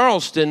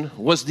Charleston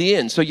was the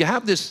end. So you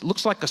have this,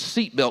 looks like a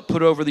seatbelt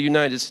put over the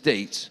United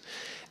States.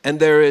 And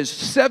there is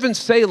 7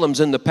 Salems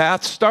in the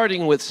path,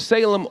 starting with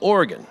Salem,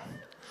 Oregon.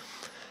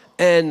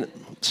 And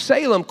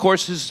Salem, of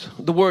course, is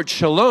the word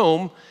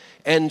shalom.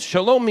 And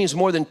shalom means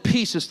more than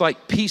peace. It's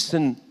like peace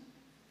and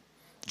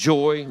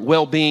joy,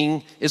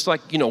 well-being. It's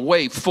like,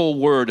 way full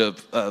word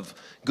of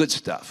good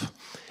stuff.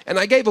 And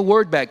I gave a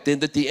word back then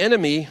that the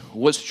enemy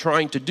was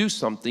trying to do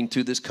something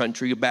to this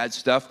country, bad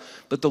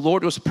stuff. But the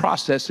Lord was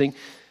promising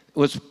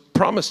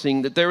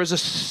that there is a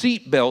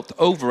seatbelt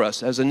over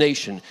us as a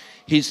nation.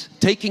 He's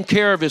taking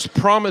care of his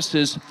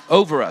promises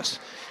over us.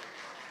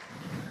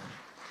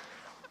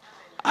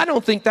 I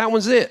don't think that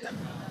one's it.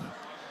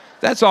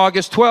 That's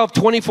August 12,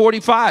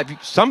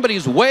 2045.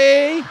 Somebody's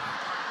way...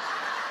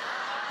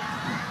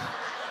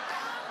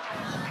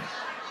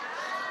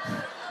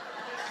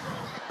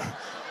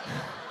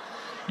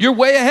 You're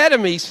way ahead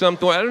of me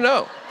something, I don't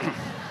know.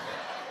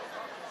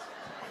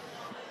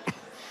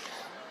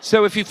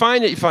 So if you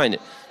find it, you find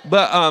it.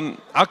 But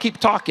I'll keep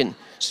talking.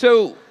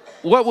 So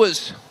what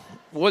was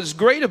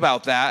great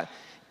about that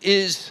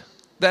is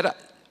that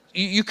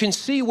you can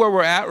see where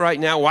we're at right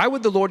now. Why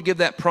would the Lord give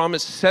that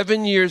promise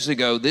 7 years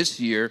ago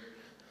this year?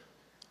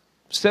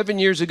 7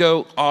 years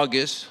ago,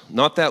 August,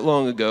 not that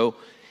long ago.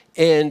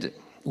 And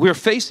we're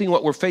facing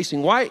what we're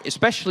facing. Why?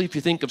 Especially if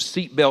you think of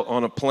seatbelt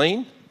on a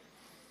plane.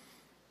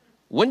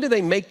 When do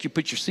they make you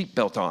put your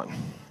seatbelt on?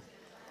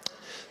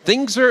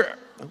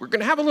 We're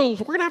gonna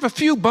have a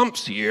few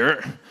bumps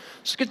here.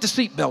 Let's get the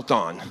seatbelt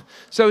on.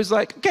 So he's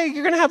like, okay,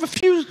 you're gonna have a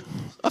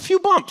few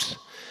bumps.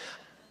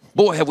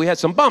 Boy, have we had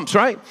some bumps,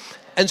 right?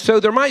 And so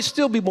there might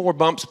still be more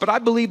bumps, but I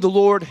believe the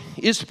Lord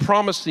is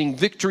promising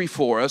victory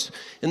for us.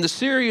 And the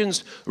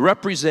Syrians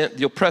represent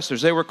the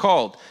oppressors. They were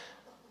called,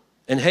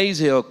 and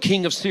Hazael,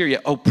 king of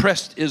Syria,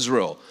 oppressed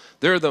Israel.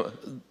 They're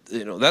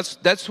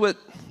that's what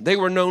they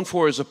were known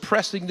for, is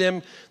oppressing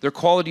them, their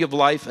quality of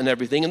life and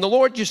everything. And the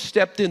Lord just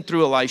stepped in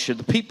through Elisha.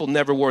 The people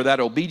never were that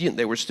obedient.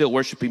 They were still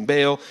worshiping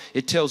Baal.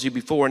 It tells you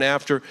before and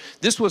after.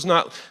 This was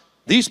not,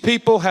 these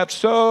people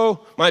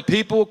my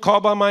people call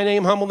by my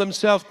name, humble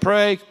themselves,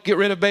 pray, get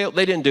rid of Baal.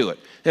 They didn't do it.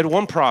 They had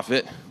one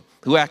prophet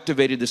who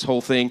activated this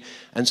whole thing.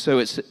 And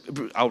so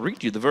I'll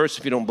read you the verse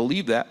if you don't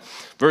believe that.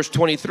 Verse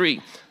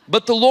 23.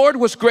 But the Lord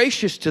was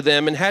gracious to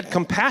them and had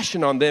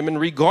compassion on them and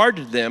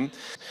regarded them.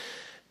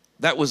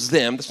 That was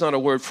them. That's not a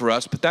word for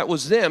us, but that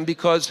was them,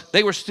 because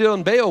they were still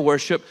in Baal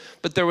worship,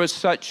 but there was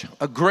such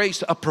a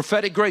grace, a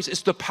prophetic grace.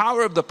 It's the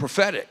power of the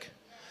prophetic.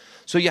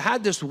 So you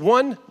had this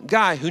one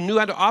guy who knew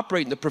how to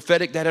operate in the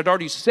prophetic that had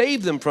already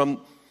saved them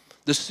from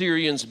the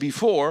Syrians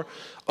before,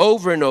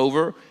 over and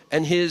over,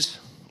 and his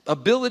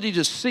ability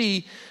to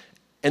see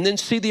and then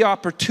see the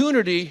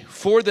opportunity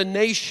for the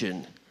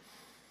nation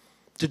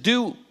to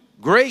do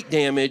great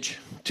damage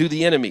to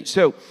the enemy.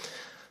 So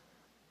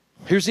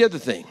here's the other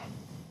thing.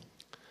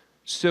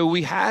 So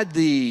we had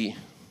the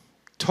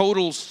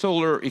total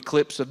solar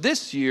eclipse of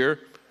this year.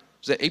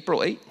 Was that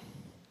April 8?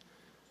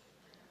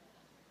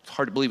 It's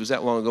hard to believe it was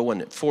that long ago,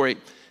 wasn't it? 4/8.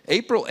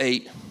 April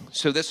 8.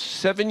 So that's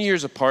 7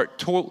 years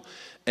apart.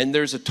 And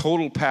there's a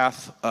total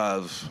path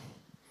of,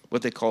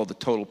 what they call the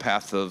total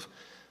path of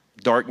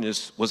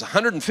darkness, was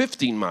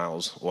 115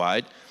 miles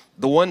wide.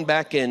 The one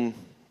back in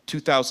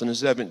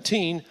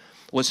 2017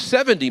 was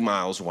 70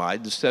 miles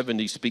wide. The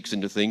 70 speaks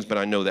into things, but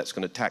I know that's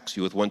going to tax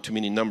you with one too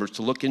many numbers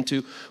to look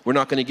into. We're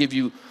not going to give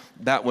you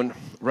that one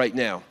right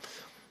now.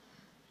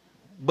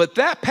 But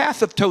that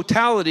path of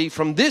totality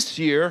from this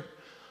year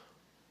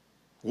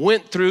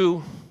went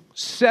through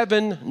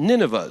 7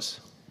 Ninevehs.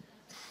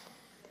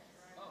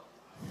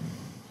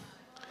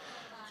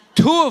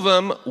 2 of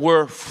them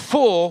were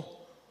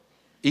full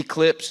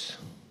eclipse.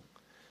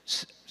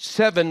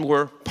 7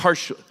 were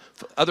partial.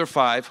 Other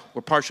 5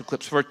 were partial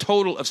eclipse, for a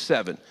total of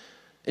 7.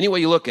 Any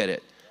way you look at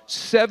it,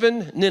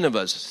 7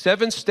 Ninevehs,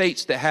 7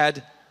 states that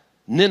had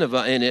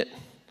Nineveh in it.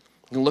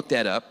 You can look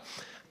that up.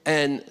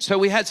 And so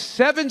we had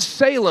 7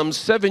 Salems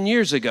 7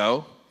 years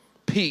ago,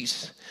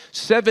 peace.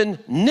 7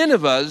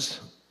 Ninevehs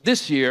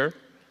this year,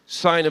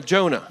 sign of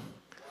Jonah.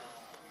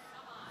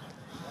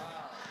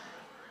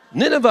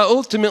 Nineveh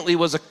ultimately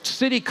was a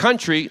city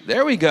country.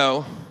 There we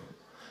go.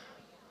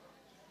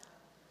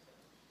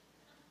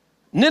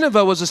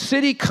 Nineveh was a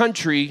city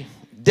country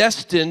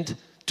destined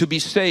to be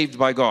saved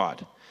by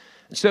God.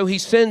 And so he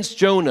sends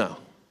Jonah.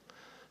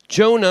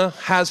 Jonah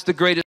has the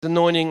greatest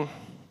anointing.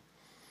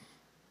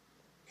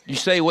 You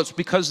say, well, it's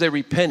because they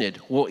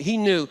repented. Well, he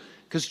knew,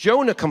 because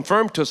Jonah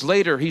confirmed to us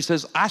later, he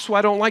says, that's why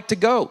I don't like to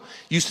go.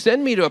 You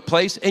send me to a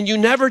place and you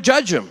never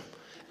judge them.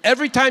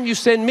 Every time you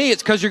send me,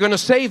 it's because you're going to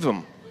save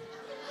them.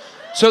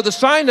 So the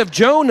sign of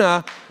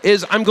Jonah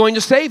is, I'm going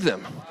to save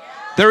them.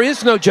 There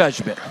is no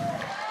judgment.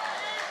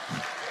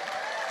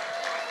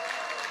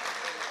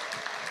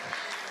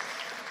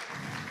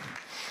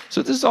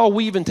 So this is all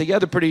weaving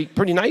together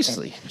pretty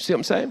nicely. See what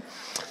I'm saying?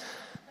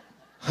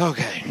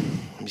 Okay,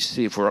 let me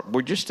see if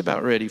we're just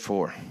about ready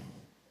for.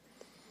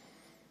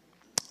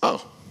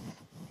 Oh,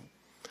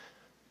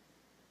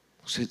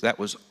 see, that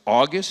was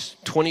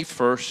August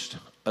 21st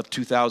of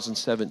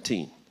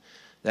 2017.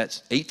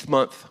 That's 8th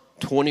month,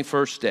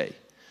 21st day.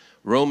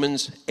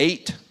 Romans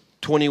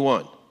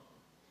 8:21.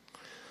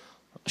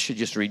 I should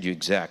just read you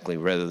exactly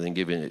rather than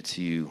giving it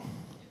to you.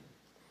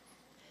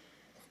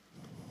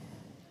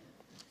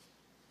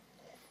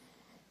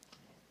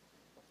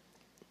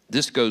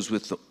 This goes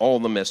with all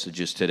the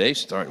messages today,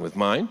 starting with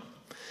mine.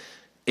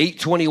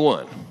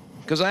 8:21.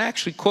 Because I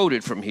actually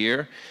quoted from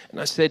here,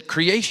 and I said,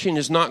 creation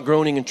is not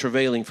groaning and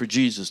travailing for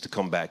Jesus to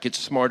come back. It's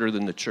smarter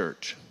than the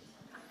church.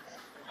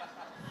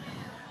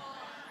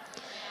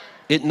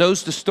 It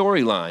knows the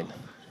storyline.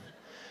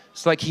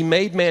 It's like he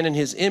made man in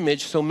his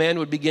image, so man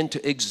would begin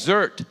to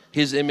exert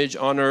his image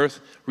on earth,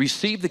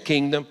 receive the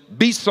kingdom,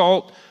 be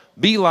salt,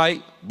 be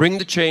light, bring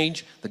the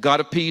change. The God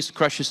of peace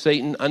crushes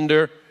Satan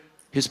under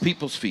his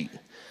people's feet.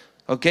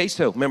 Okay,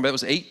 so remember that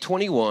was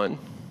 8:21.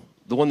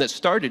 The one that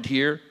started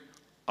here,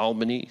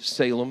 Albany,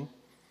 Salem,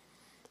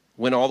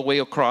 went all the way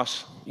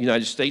across the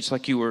United States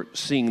like you were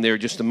seeing there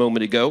just a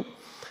moment ago.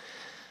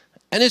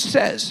 And it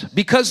says,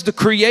 because the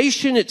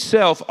creation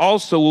itself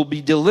also will be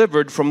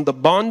delivered from the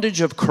bondage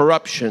of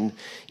corruption.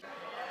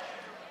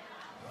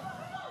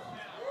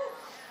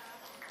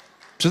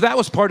 So that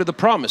was part of the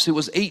promise. It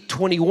was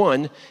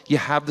 8:21. You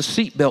have the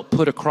seatbelt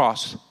put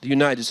across the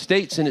United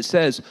States, and it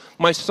says,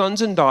 my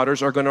sons and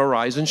daughters are going to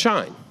arise and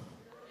shine.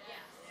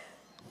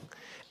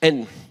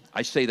 And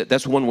I say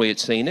that's one way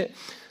it's saying it.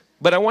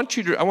 But I want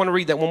to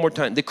read that one more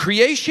time. The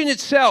creation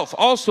itself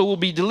also will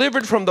be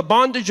delivered from the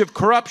bondage of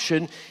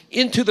corruption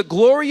into the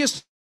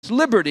glorious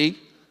liberty,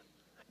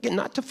 again,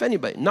 not to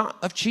anybody, not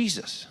of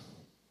Jesus,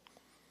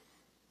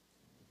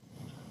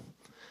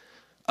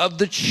 of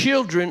the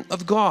children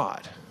of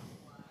God.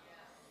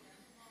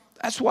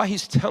 That's why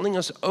he's telling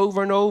us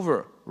over and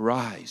over,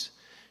 rise,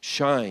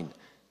 shine,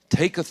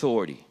 take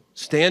authority,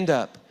 stand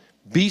up,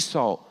 be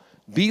salt,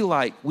 be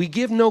light. We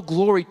give no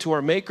glory to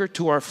our Maker,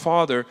 to our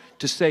Father,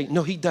 to say,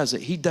 no, he does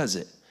it, he does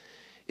it.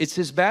 It's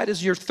as bad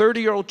as your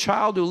 30-year-old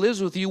child who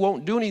lives with you,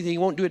 won't do anything,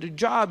 won't do a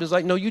job. It's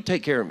like, no, you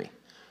take care of me.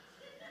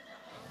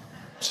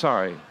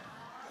 Sorry.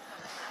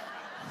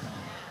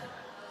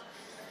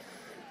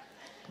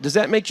 Does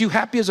that make you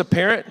happy as a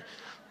parent?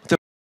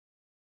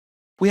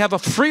 We have a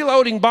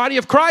freeloading body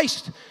of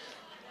Christ.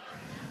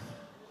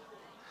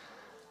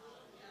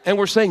 And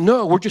we're saying,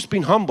 no, we're just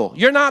being humble.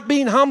 You're not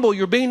being humble.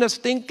 You're being a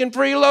stinking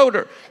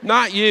freeloader.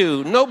 Not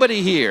you.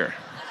 Nobody here.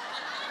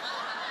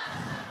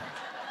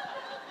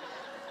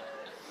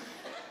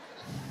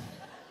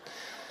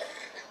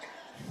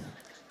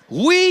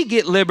 We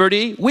get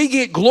liberty. We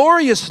get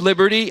glorious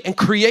liberty. And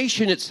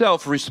creation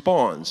itself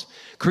responds.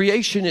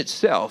 Creation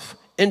itself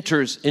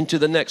enters into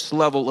the next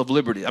level of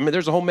liberty. I mean,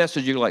 there's a whole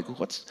message. You're like,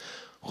 what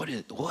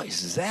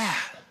is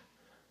that?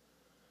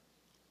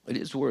 It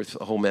is worth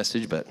a whole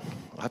message, but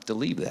I'll have to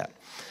leave that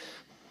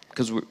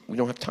because we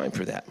don't have time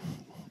for that.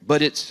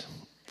 But it's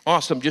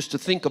awesome just to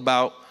think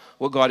about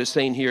what God is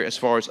saying here as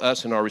far as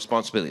us and our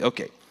responsibility.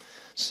 Okay,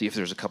 let's see if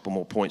there's a couple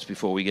more points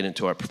before we get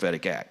into our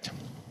prophetic act.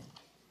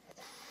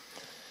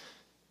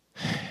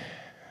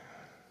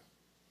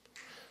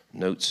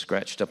 Notes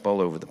scratched up all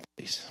over the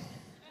place.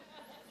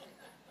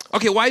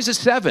 Okay, why is it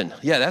 7?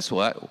 Yeah, that's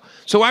why.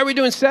 So why are we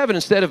doing 7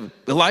 instead of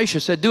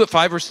Elisha said do it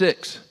 5 or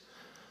 6?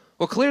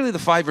 Well, clearly the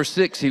 5 or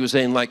 6, he was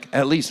saying like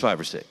at least 5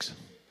 or 6.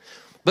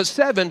 But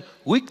 7,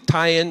 we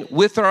tie in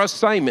with our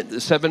assignment, the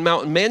 7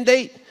 mountain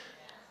mandate.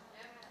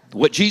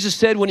 What Jesus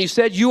said when he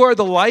said, you are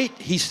the light,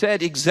 he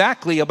said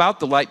exactly about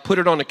the light. Put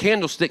it on a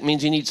candlestick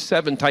means you need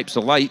 7 types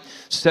of light,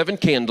 7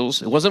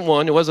 candles. It wasn't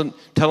one. It wasn't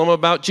tell them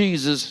about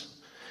Jesus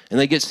and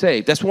they get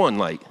saved. That's one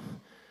light.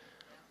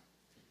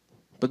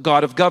 But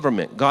God of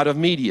government, God of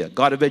media,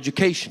 God of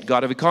education,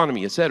 God of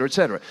economy, etc.,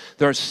 etc.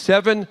 There are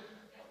 7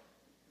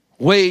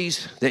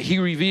 ways that he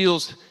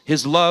reveals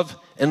his love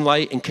and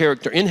light and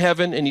character in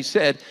heaven. And he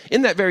said,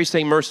 in that very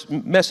same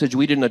message,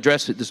 we didn't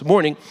address it this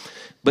morning,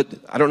 but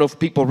I don't know if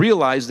people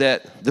realize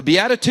that the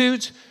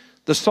Beatitudes,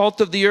 the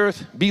salt of the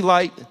earth, be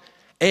light,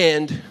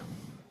 and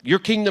your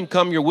kingdom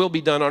come, your will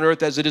be done on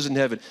earth as it is in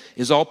heaven,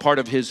 is all part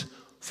of his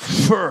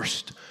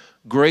first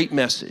great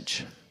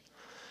message.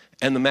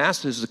 And the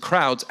masses, the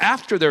crowds,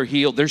 after they're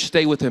healed, they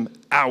stay with him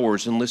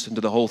hours and listen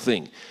to the whole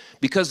thing.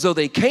 Because though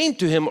they came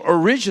to him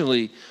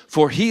originally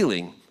for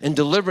healing and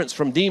deliverance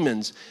from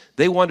demons,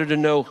 they wanted to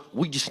know,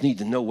 we just need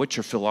to know what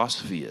your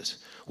philosophy is.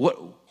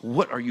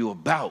 What are you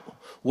about?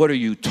 What are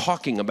you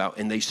talking about?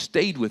 And they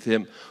stayed with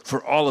him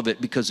for all of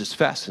it because it's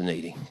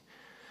fascinating.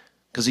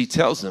 Because he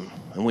tells them,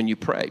 and when you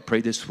pray,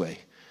 pray this way.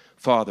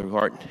 Father who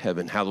art in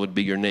heaven, hallowed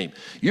be your name.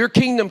 Your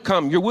kingdom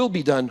come, your will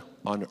be done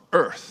on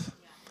earth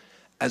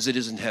as it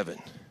is in heaven.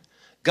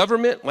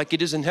 Government like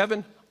it is in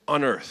heaven,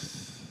 on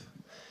earth.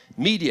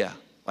 Media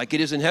like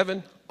it is in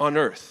heaven, on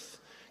earth.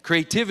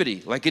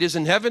 Creativity like it is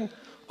in heaven,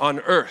 on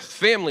earth.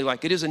 Family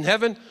like it is in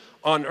heaven,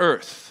 on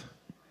earth.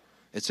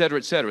 Etc.,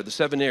 etc., the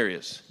 7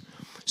 areas.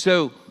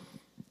 So,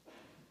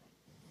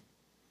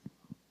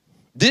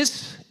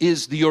 this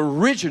is the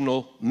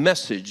original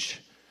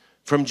message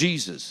from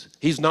Jesus.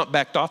 He's not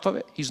backed off of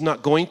it. He's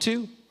not going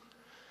to.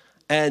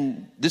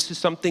 And this is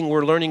something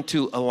we're learning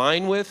to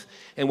align with.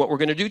 And what we're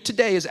going to do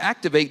today is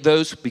activate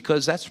those,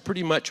 because that's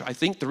pretty much, I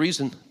think, the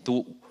reason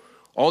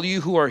all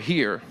you who are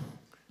here,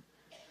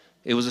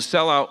 it was a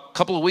sellout a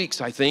couple of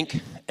weeks, I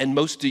think. And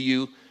most of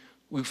you,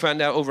 we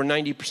found out over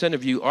 90%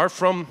 of you are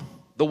from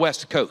the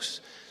West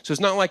Coast. So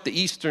it's not like the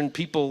Eastern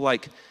people,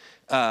 like,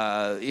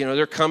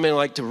 they're coming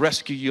like to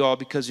rescue you all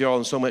because you're all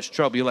in so much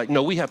trouble. You're like,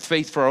 no, we have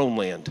faith for our own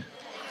land.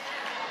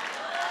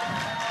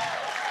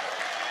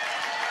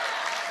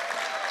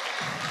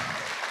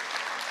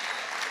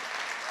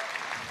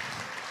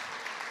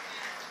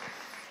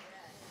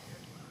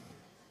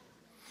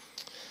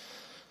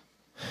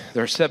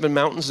 There are 7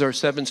 mountains, there are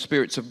 7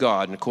 spirits of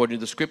God. And according to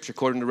the scripture,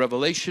 according to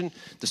Revelation,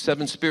 the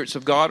 7 spirits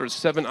of God, or the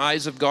 7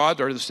 eyes of God,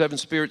 or the 7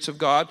 spirits of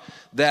God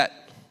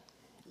that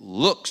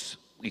looks,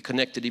 we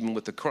connected even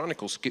with the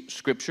chronicle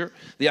scripture,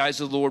 the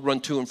eyes of the Lord run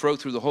to and fro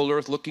through the whole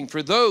earth, looking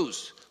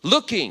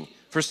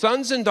for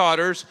sons and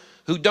daughters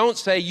who don't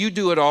say, you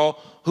do it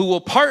all, who will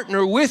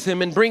partner with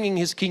him in bringing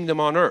his kingdom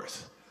on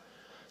earth.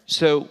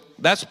 So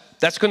that's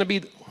going to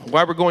be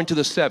why we're going to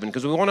the 7,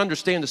 because we want to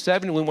understand the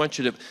 7, and we want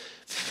you to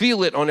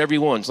feel it on every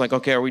one. It's like,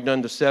 okay, are we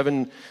done to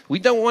 7? We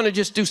don't want to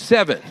just do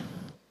 7.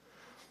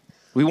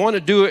 We want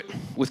to do it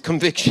with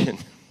conviction.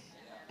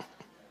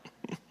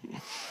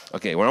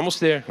 Okay, we're almost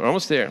there. We're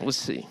almost there. Let's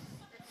see.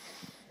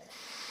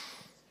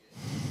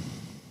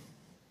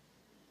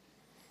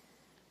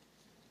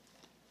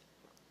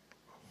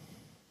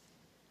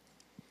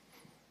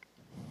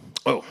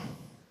 Oh,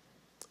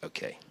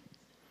 okay.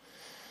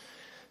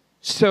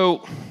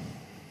 So,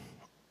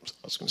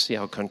 I was going to see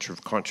how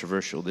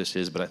controversial this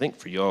is, but I think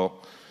for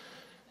y'all,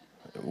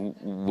 it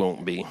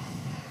won't be.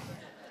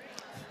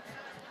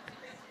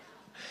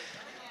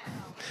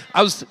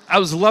 I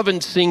was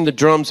loving seeing the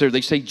drums there.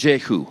 They say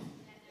Jehu,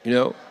 you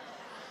know.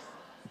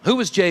 Who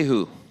was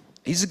Jehu?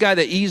 He's the guy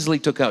that easily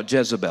took out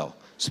Jezebel.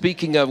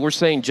 Speaking of, we're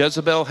saying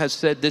Jezebel has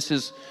said, this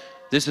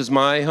is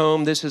my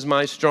home, this is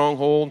my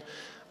stronghold.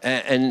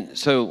 And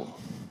so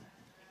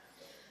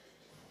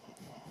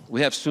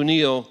we have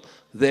Sunil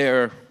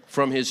there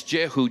from his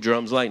Jehu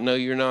drums, like, no,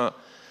 you're not.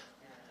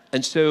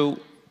 And so,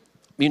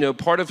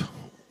 part of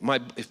my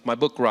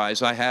book,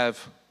 Rise, I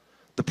have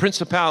the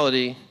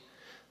principality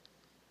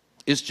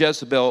is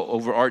Jezebel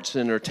over arts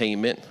and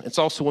entertainment. It's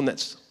also one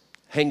that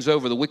hangs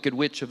over the wicked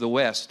witch of the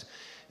West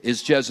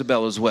is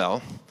Jezebel as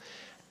well.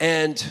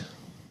 And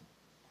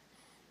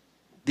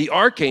the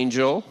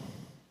archangel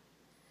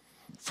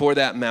for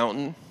that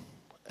mountain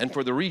and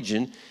for the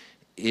region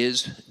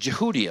is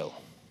Jehudiel.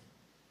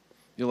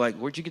 You're like,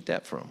 where'd you get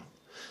that from?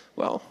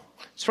 Well,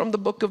 it's from the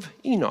book of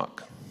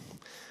Enoch.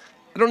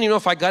 I don't even know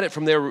if I got it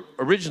from there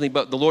originally,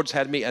 but the Lord's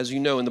had me, as you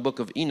know, in the book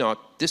of Enoch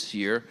this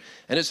year,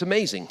 and it's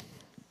amazing.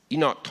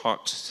 Enoch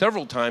talks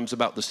several times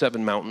about the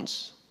 7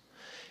 mountains,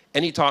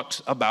 and he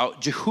talks about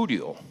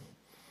Jehudiel.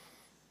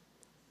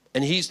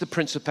 And he's the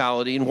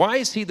principality. And why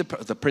is he the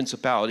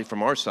principality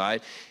from our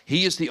side?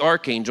 He is the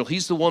archangel.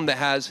 He's the one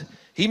that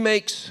he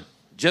makes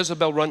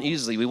Jezebel run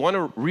easily. We want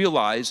to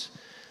realize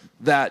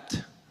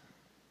that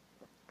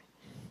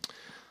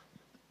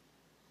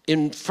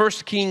in 1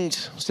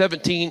 Kings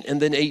 17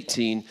 and then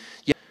 18,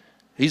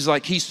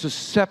 he's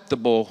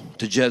susceptible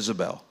to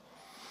Jezebel.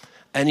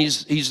 And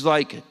he's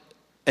like,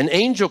 an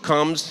angel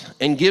comes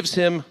and gives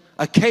him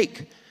a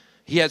cake.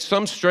 He had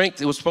some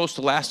strength. It was supposed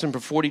to last him for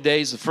 40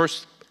 days, the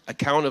first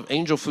account of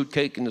angel food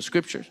cake in the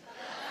scriptures.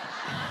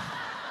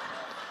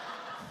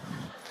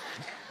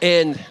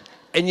 And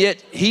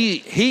yet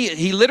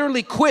he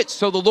literally quits,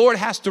 so the Lord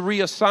has to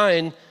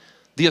reassign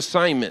the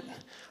assignment.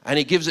 And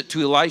he gives it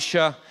to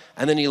Elisha.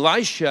 And then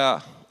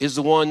Elisha is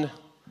the one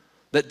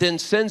that then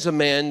sends a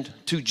man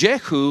to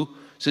Jehu,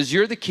 says,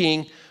 you're the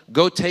king,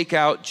 go take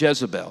out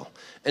Jezebel.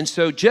 And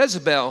so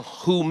Jezebel,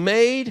 who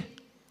made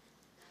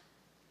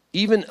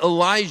even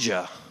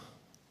Elijah,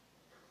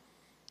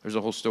 there's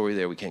a whole story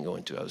there we can't go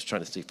into. I was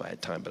trying to see if I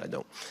had time, but I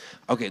don't.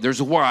 Okay,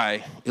 there's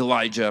why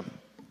Elijah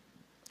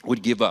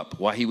would give up,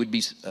 why he would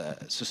be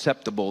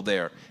susceptible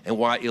there, and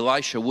why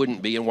Elisha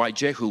wouldn't be, and why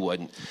Jehu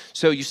wouldn't.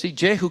 So you see,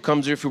 Jehu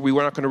comes here. We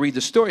were not going to read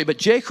the story, but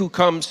Jehu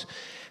comes,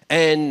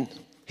 and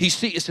it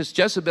says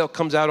Jezebel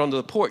comes out onto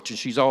the porch, and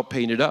she's all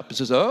painted up, and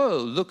says, oh,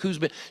 look who's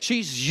been.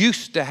 She's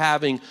used to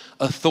having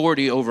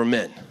authority over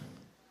men.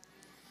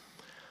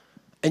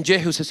 And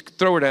Jehu says,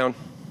 throw her down.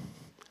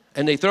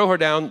 And they throw her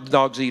down, the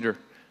dogs eat her.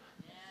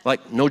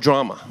 Like, no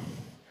drama.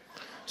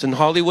 It's in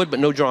Hollywood, but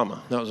no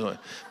drama. And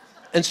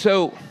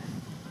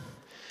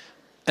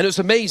it was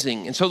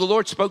amazing. And so the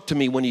Lord spoke to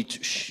me when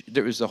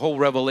there was a whole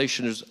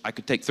revelation. I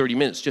could take 30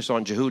 minutes just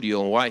on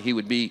Jehudiel and why he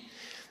would be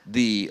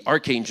the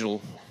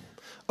archangel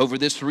over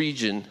this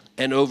region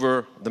and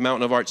over the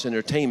mountain of arts and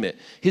entertainment.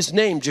 His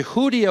name,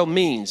 Jehudiel,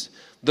 means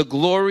the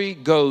glory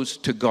goes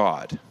to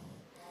God.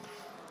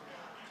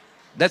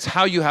 That's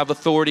how you have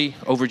authority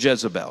over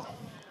Jezebel.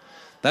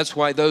 That's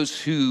why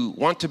those who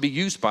want to be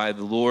used by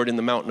the Lord in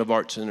the mountain of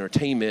arts and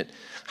entertainment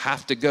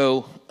have to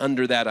go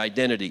under that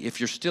identity. If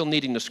you're still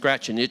needing to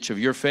scratch an itch of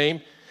your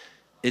fame,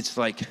 it's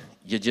like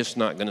you're just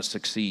not going to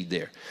succeed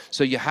there.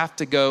 So you have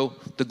to go,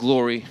 the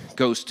glory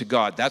goes to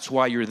God. That's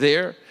why you're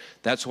there.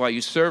 That's why you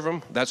serve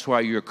him. That's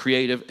why you're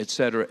creative, et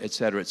cetera, et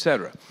cetera, et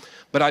cetera.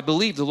 But I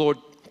believe the Lord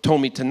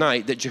told me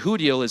tonight that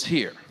Jehudiel is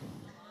here.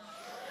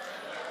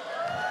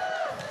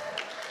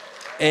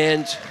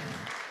 And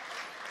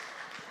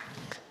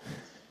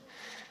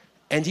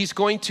he's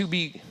going to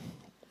be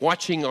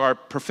watching our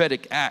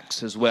prophetic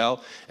acts as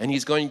well. And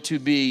he's going to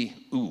be,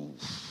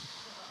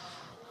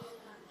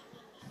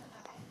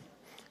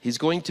 he's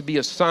going to be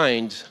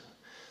assigned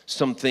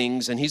some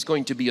things, and he's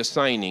going to be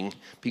assigning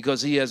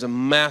because he has a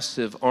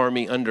massive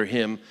army under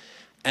him.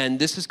 And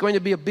this is going to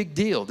be a big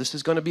deal. This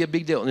is going to be a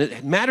big deal. And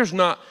it matters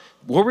not,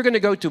 where we're going to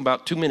go to in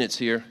about 2 minutes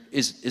here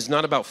is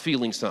not about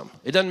feeling something.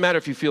 It doesn't matter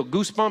if you feel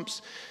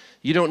goosebumps.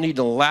 You don't need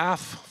to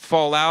laugh,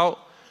 fall out,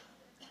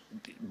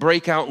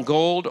 break out in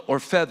gold or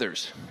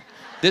feathers.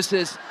 This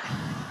is,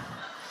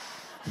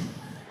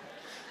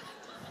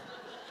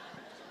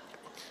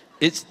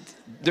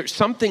 there's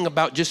something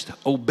about just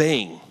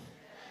obeying.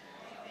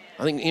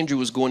 I think Andrew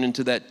was going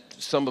into that,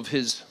 some of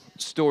his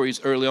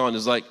stories early on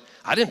is like,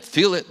 I didn't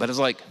feel it, but it's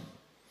like,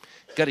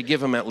 got to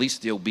give him at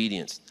least the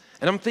obedience.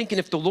 And I'm thinking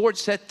if the Lord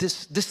set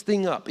this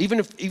thing up, even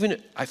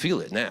if I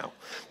feel it now,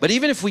 but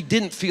even if we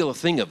didn't feel a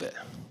thing of it,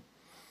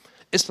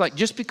 it's like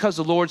just because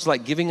the Lord's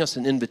like giving us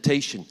an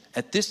invitation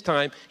at this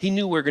time, he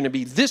knew we were going to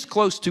be this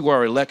close to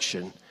our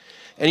election.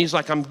 And he's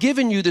like, I'm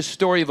giving you this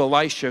story of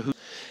Elisha,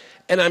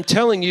 and I'm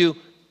telling you,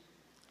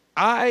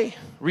 I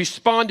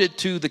responded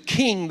to the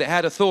king that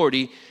had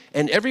authority,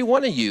 and every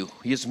one of you,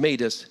 he has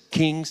made us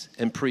kings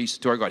and priests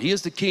to our God. He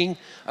is the King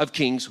of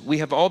kings. We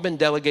have all been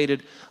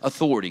delegated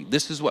authority.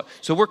 This is what,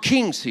 so we're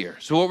kings here.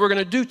 So what we're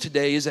going to do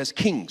today is as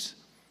kings,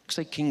 I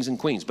say kings and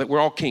queens, but we're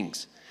all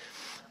kings.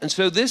 And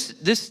so this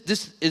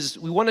is,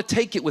 we want to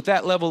take it with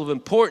that level of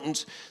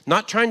importance,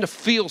 not trying to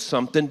feel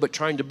something, but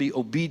trying to be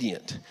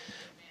obedient.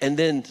 And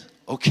then,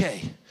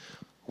 okay,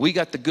 we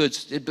got the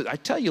goods. But I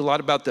tell you a lot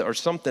about or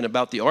something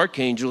about the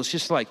archangel. It's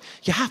just like,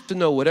 you have to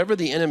know whatever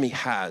the enemy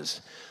has,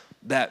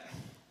 that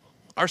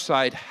our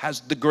side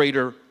has the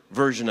greater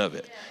version of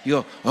it. You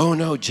go, oh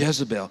no,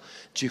 Jezebel.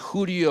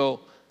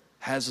 Jehudiel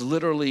has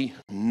literally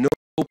no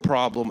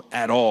problem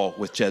at all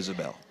with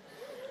Jezebel.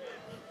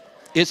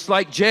 It's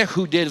like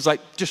Jehu did, it's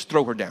like, just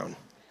throw her down.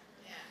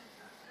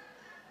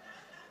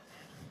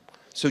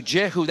 So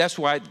Jehu, that's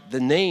why the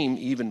name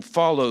even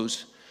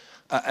follows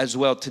as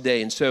well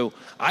today. And so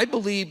I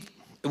believe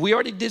we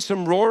already did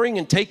some roaring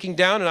and taking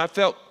down, and I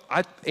felt,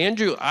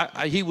 Andrew,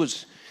 he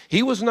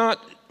was not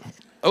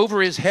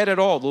over his head at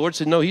all. The Lord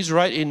said, no, he's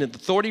right in the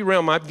authority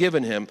realm I've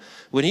given him.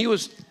 When he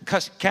was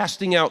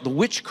casting out the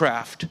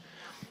witchcraft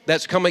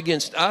that's come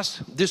against us,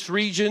 this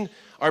region,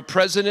 our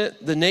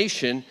president, the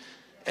nation,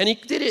 and he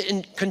did it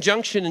in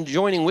conjunction and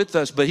joining with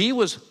us, but he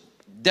was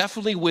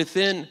definitely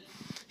within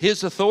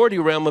his authority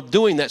realm of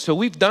doing that. So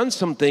we've done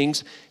some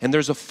things, and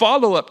there's a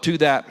follow-up to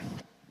that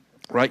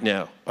right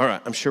now. All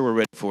right, I'm sure we're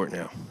ready for it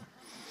now.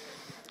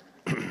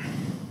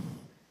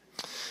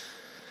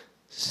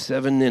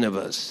 7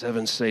 Ninevehs,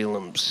 7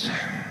 Salems.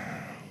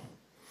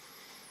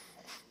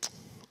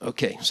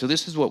 Okay, so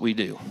this is what we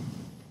do.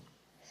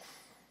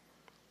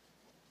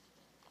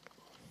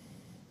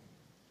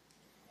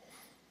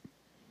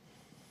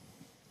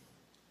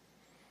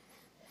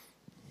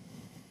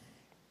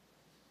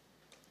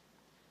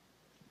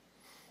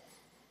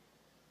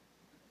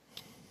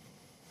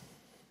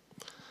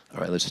 All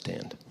right, let's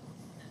stand.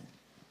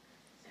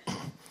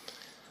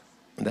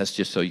 And that's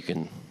just so you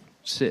can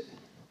sit.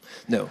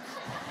 No.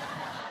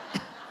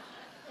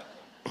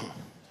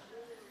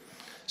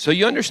 So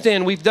you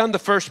understand, we've done the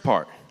first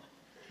part.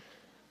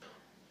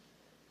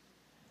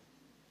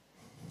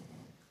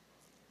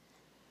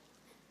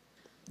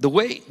 The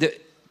way that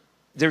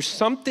there's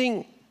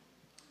something,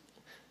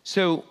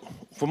 so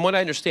from what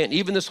I understand,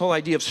 even this whole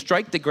idea of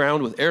strike the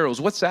ground with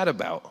arrows, what's that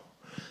about?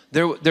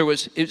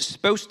 It's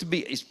supposed to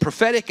be a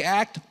prophetic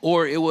act,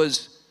 or it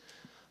was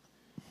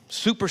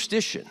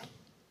superstition.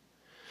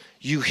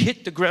 You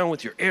hit the ground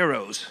with your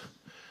arrows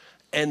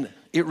and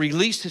it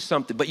releases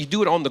something, but you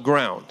do it on the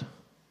ground.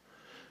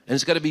 And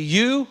it's got to be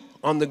you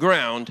on the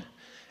ground,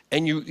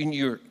 and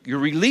you're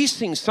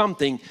releasing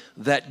something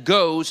that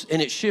goes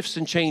and it shifts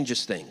and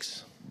changes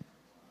things.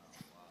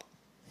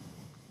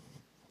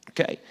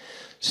 Okay,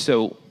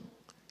 so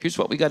here's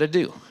what we got to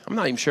do. I'm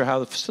not even sure how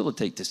to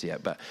facilitate this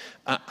yet, but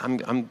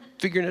I'm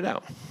figuring it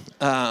out.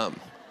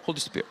 Holy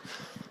Spirit.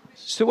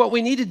 So what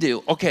we need to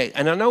do, okay,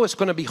 and I know it's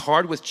going to be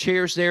hard with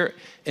chairs there,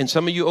 and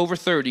some of you over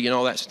 30 and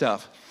all that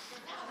stuff.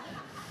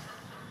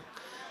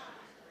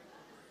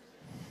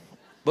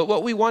 But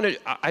what we want to,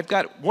 I've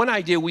got one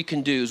idea we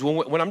can do is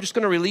when I'm just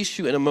going to release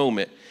you in a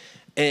moment,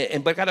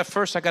 but I got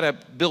to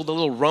build a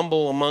little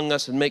rumble among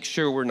us and make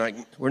sure we're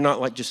not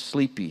like just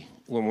sleepy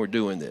when we're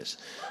doing this.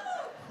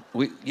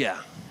 We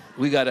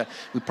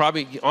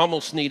probably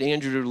almost need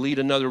Andrew to lead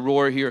another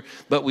roar here,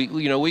 but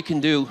we can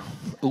do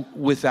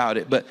without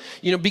it. But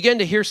begin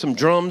to hear some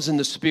drums in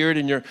the spirit,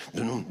 and you're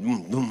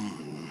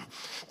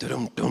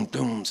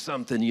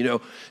something, you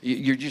know.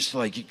 You're just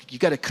like, you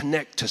got to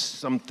connect to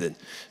something.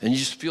 And you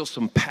just feel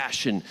some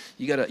passion.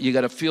 You got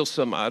to feel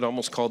some, I'd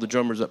almost call the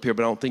drummers up here,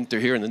 but I don't think they're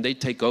here. And then they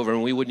take over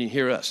and we wouldn't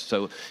hear us.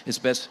 So it's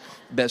best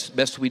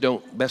we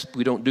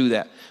don't do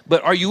that.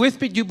 But are you with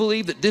me? Do you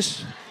believe that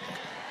this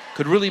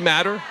could really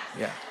matter?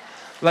 Yeah.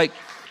 Like,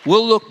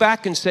 we'll look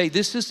back and say,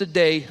 this is the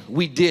day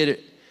we did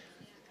it.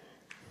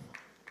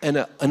 And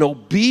an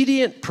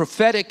obedient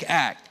prophetic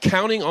act,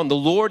 counting on the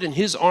Lord and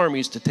his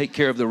armies to take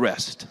care of the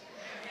rest.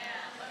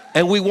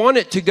 And we want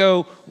it to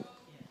go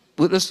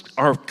with us,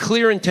 our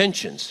clear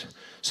intentions.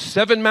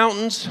 7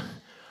 mountains,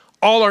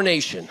 all our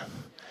nation.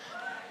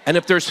 And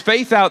if there's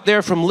faith out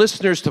there from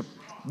listeners to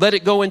let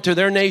it go into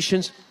their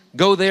nations,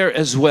 go there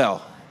as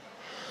well.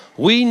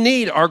 We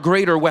need our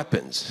greater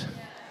weapons.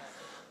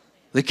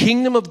 The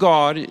kingdom of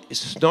God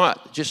is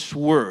not just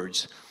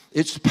words,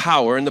 it's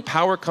power, and the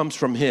power comes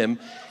from him.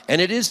 And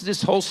it is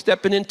this whole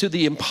stepping into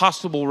the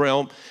impossible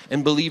realm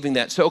and believing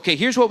that. So, okay,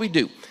 here's what we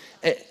do.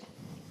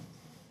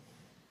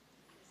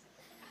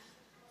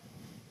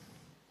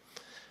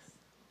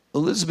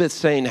 Elizabeth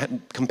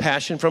saying,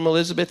 compassion from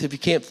Elizabeth. If you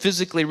can't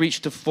physically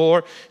reach the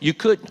floor, you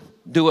could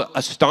do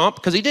a stomp,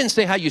 because he didn't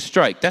say how you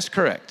strike. That's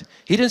correct.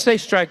 He didn't say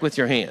strike with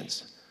your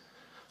hands.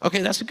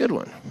 Okay, that's a good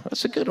one.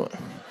 That's a good one.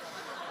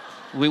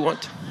 We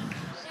want,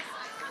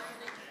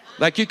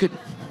 like you could,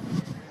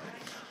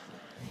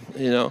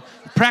 you know,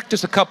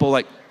 practice a couple,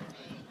 like,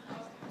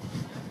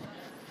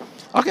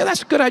 okay,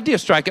 that's a good idea,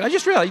 strike it. I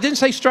just realized he didn't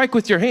say strike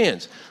with your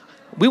hands.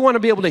 We want to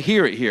be able to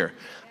hear it here.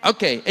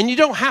 Okay, and you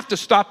don't have to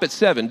stop at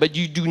 7, but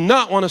you do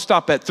not want to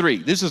stop at 3.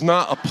 This is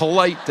not a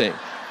polite thing.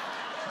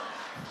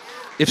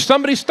 If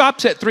somebody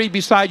stops at 3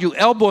 beside you,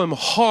 elbow him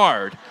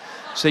hard.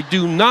 Say,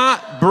 do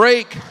not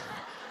break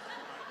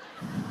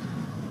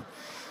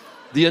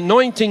the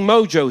anointing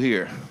mojo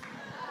here.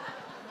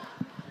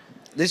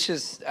 This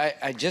just,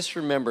 I just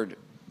remembered.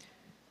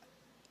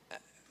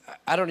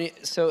 I don't need,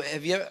 so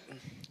have you ever,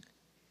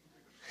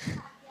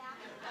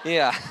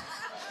 yeah.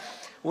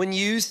 When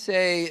you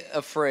say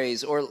a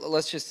phrase, or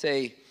let's just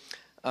say,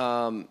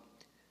 okay,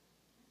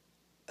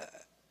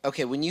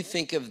 when you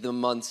think of the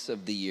months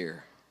of the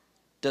year,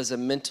 does a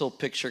mental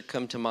picture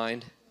come to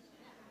mind?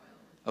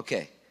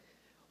 Okay.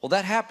 Well,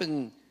 that's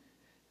happened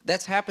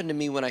to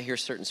me when I hear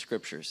certain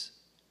scriptures.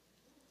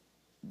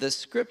 The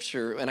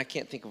scripture, and I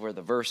can't think of where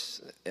the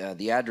verse,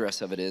 the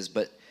address of it is,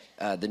 but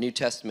the New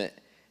Testament,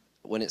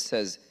 when it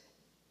says,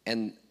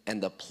 and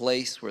the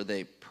place where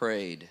they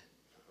prayed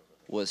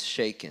was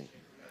shaken.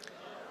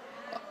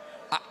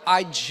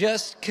 I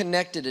just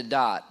connected a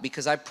dot,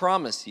 because I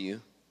promise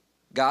you,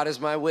 God is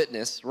my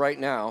witness right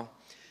now,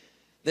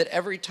 that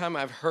every time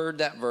I've heard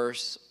that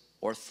verse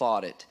or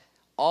thought it,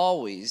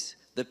 always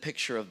the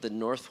picture of the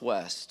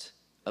Northwest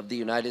of the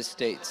United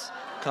States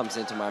comes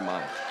into my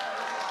mind.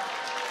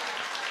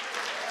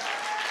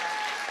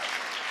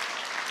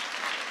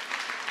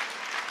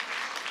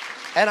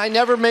 And I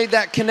never made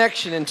that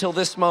connection until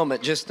this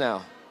moment just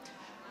now.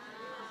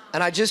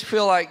 And I just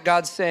feel like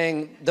God's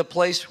saying, the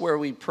place where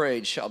we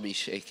prayed shall be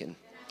shaken.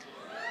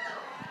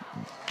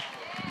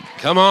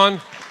 Come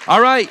on.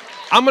 All right.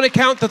 I'm going to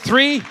count to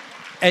 3,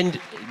 and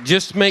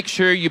just make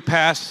sure you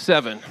pass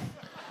 7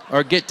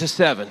 or get to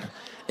 7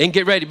 and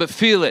get ready, but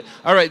feel it.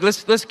 All right.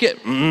 Let's get,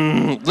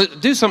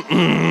 do some.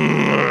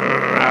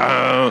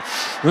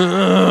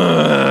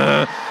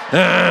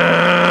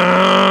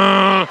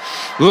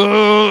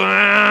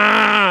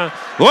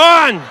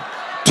 1,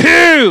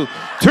 2,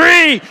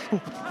 3.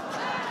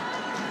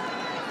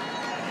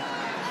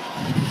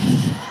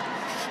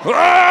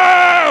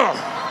 Whoa!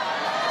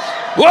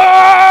 Whoa!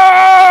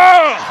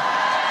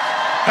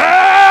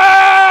 Ah!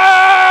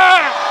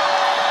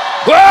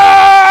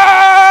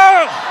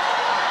 Whoa!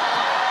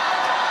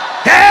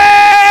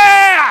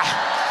 Yeah!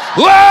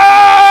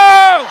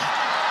 Whoa!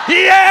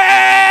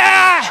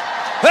 Yeah!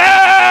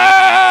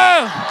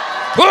 Whoa!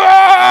 Whoa!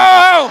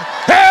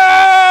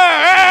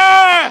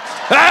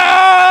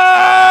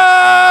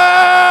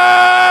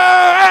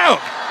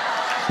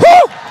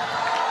 Woo!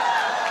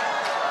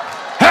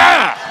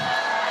 Ha!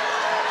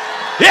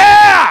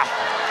 Yeah!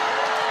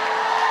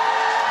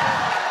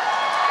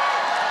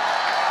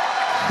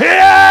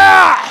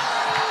 Yeah!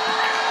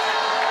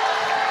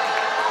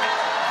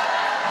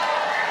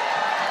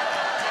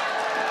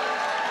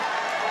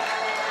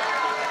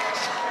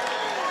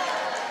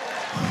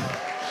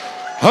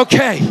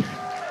 Okay.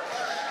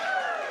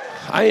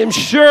 I am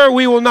sure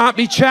we will not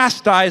be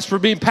chastised for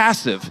being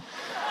passive.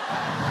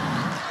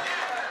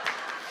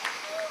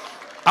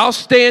 I'll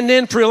stand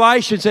in for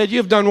Elisha and said, "You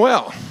have done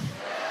well."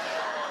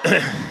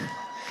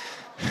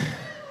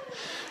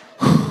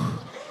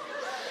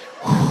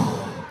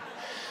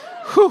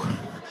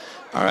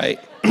 All right.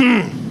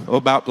 Oh,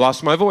 about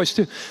lost my voice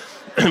too.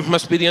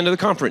 Must be the end of the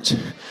conference.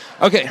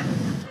 Okay.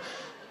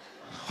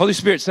 Holy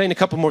Spirit saying a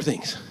couple more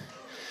things.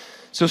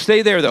 So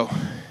stay there though.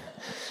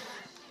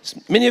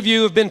 Many of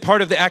you have been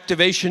part of the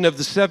activation of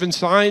the 7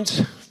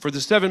 signs for the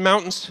 7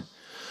 mountains.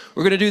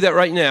 We're going to do that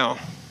right now.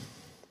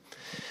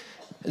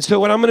 And so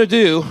what I'm going to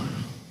do,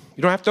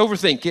 you don't have to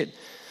overthink it,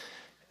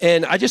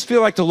 And I just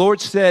feel like the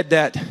Lord said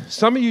that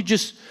some of you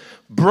just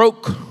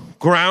broke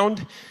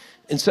ground,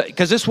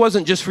 because this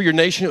wasn't just for your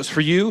nation, it was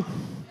for you.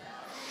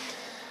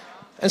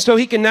 And so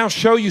he can now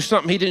show you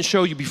something he didn't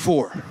show you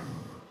before.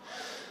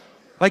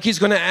 Like he's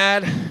going to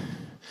add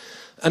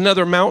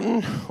another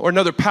mountain or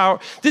another power.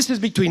 This is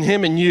between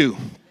him and you.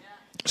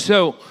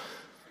 So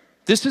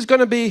this is going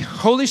to be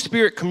Holy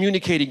Spirit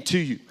communicating to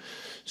you.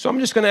 So I'm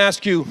just going to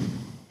ask you,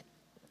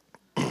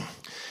 let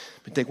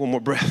me take one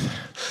more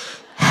breath.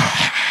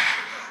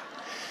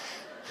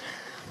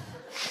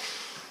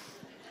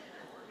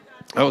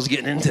 I was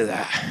getting into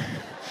that.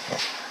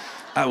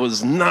 I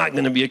was not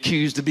going to be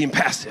accused of being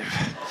passive.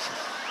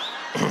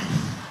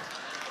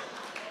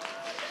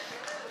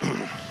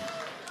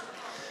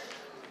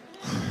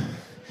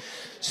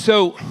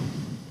 So,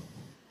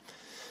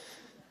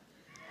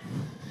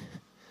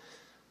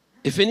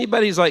 if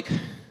anybody's like,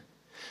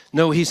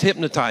 no, he's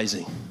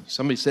hypnotizing.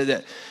 Somebody said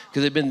that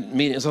because they've been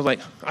meeting. So I was like,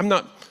 I'm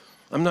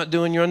not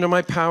doing, you're under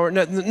my power.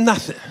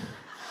 Nothing.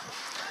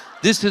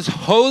 This is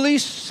Holy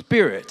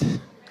Spirit.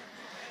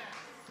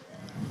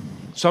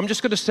 So I'm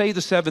just going to say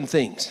the 7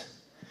 things.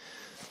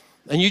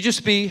 And you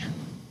just be,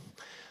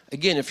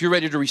 again, if you're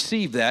ready to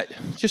receive that,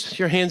 just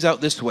your hands out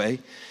this way.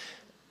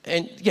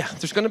 And yeah,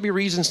 there's going to be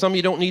reasons some of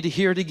you don't need to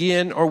hear it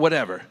again or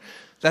whatever.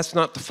 That's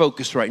not the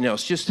focus right now.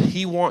 It's just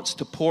he wants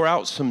to pour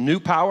out some new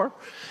power.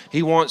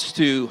 He wants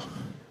to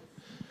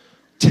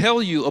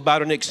tell you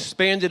about an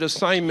expanded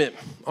assignment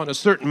on a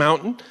certain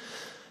mountain.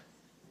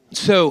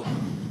 So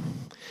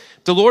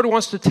the Lord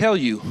wants to tell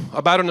you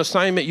about an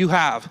assignment you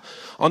have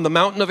on the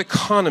mountain of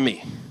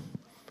economy,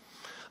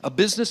 a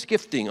business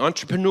gifting,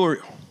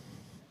 entrepreneurial.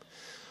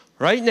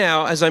 Right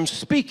now, as I'm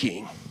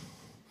speaking,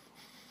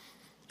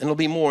 and it'll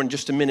be more in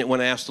just a minute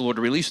when I ask the Lord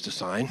to release the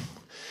sign.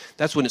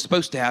 That's when it's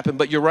supposed to happen,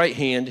 but your right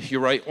hand,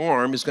 your right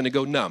arm is going to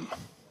go numb.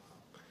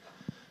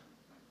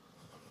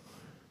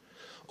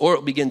 Or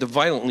it'll begin to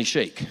violently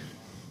shake.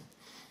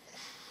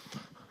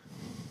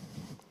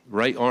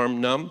 Right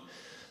arm numb,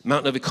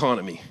 mountain of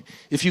economy.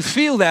 If you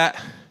feel that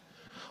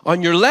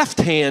on your left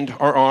hand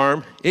or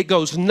arm, it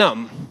goes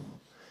numb.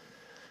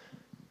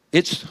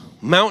 It's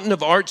mountain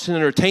of arts and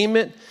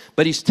entertainment,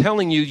 but he's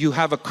telling you you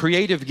have a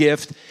creative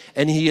gift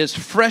and he is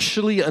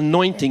freshly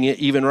anointing it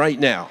even right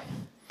now.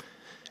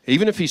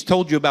 Even if he's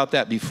told you about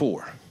that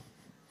before.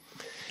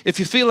 If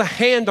you feel a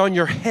hand on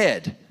your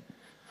head,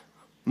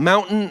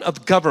 mountain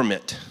of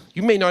government.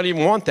 You may not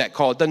even want that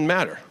call, it doesn't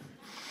matter.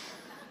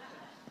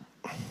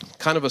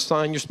 Kind of a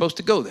sign you're supposed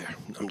to go there.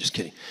 I'm just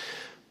kidding.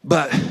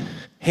 But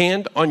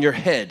hand on your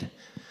head,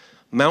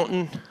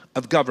 mountain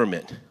of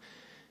government.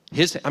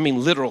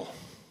 Literal.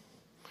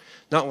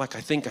 Not like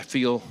I think I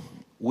feel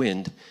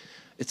wind.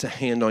 It's a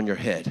hand on your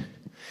head.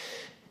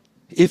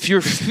 If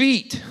your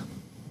feet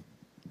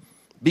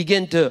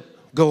begin to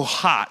go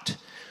hot,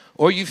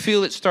 or you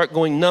feel it start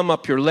going numb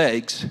up your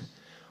legs,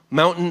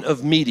 mountain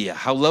of media.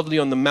 How lovely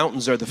on the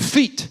mountains are the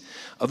feet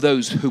of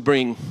those who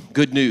bring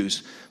good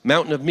news.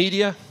 Mountain of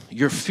media,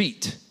 your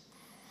feet.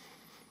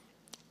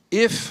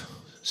 If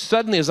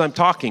suddenly as I'm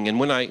talking, and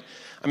when I'm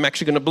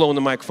actually going to blow in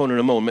the microphone in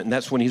a moment, and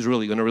that's when he's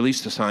really going to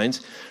release the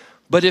signs.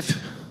 But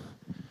if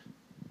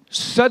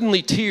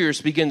suddenly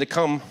tears begin to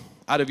come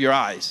out of your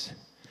eyes,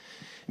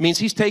 it means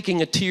he's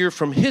taking a tear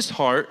from his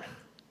heart,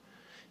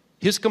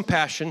 his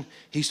compassion,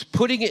 he's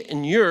putting it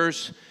in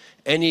yours,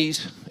 and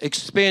he's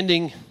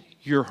expanding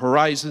your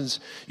horizons,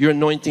 your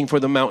anointing for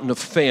the mountain of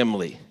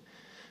family.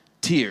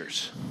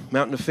 Tears,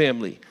 mountain of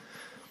family.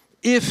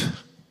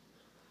 If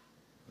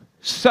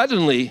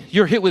suddenly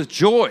you're hit with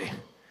joy,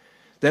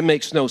 that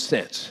makes no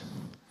sense.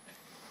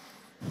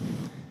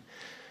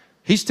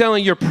 He's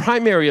telling your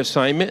primary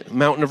assignment,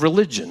 mountain of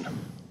religion,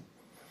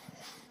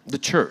 the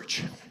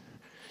church.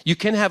 You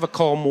can have a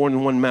call more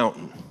than one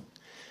mountain.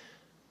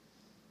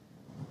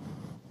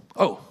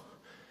 Oh,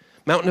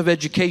 mountain of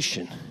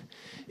education.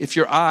 If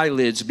your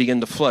eyelids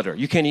begin to flutter,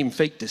 you can't even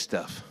fake this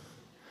stuff.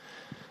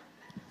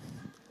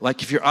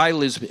 Like if your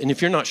eyelids, and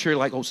if you're not sure,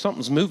 like, oh,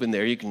 something's moving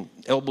there, you can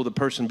elbow the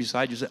person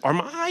beside you and say, are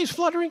my eyes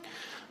fluttering?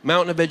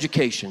 Mountain of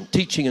education,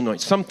 teaching anointing,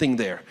 something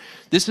there.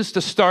 This is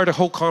to start a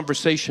whole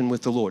conversation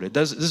with the Lord.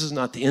 This is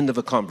not the end of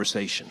a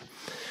conversation.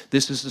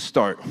 This is the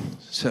start.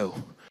 So,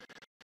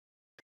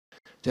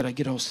 did I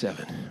get all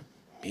 7?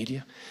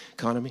 Media,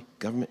 economy,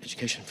 government,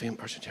 education, family,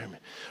 arts,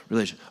 entertainment,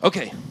 religion.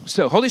 Okay,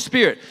 so Holy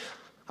Spirit,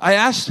 I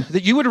ask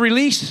that you would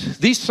release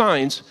these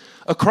signs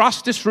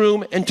across this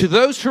room, and to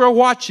those who are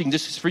watching,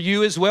 this is for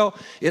you as well.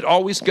 It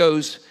always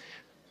goes,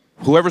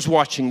 whoever's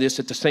watching this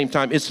at the same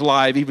time, it's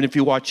live, even if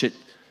you watch it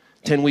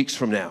 10 weeks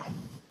from now.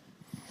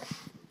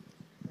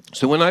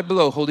 So when I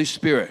blow, Holy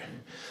Spirit,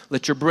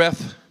 let your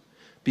breath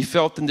be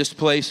felt in this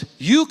place.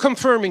 You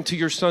confirming to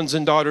your sons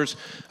and daughters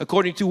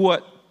according to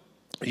what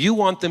you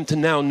want them to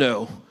now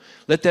know.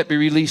 Let that be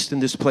released in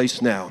this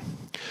place now.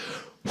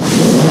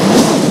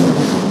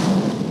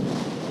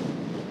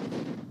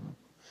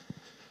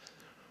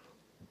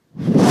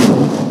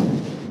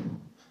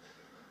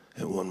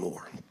 And one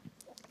more.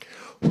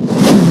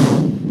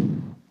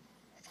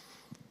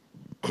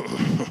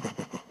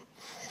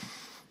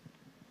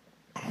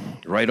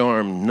 Right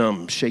arm,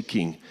 numb,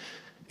 shaking,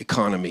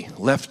 economy.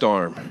 Left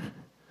arm,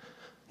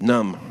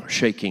 numb,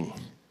 shaking.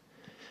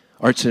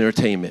 Arts and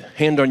entertainment.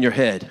 Hand on your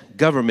head,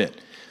 government.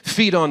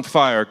 Feet on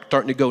fire,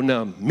 starting to go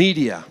numb.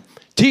 Media.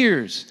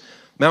 Tears,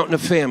 mountain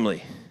of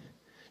family.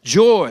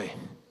 Joy,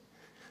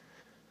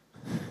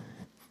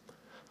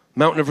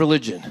 mountain of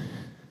religion.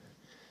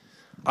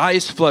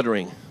 Eyes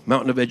fluttering,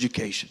 mountain of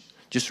education.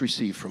 Just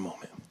receive for a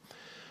moment.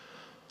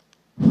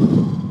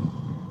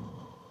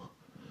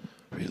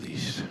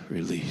 Release,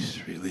 release,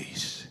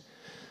 release,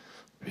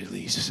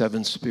 release.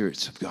 7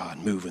 spirits of God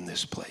move in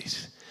this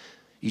place.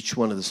 Each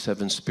one of the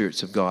 7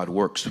 spirits of God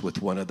works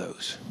with one of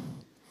those.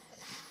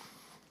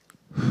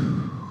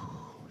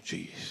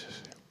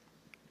 Jesus.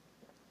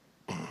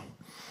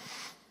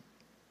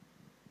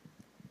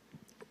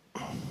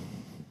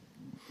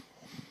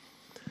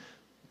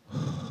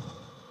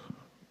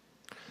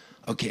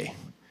 Okay.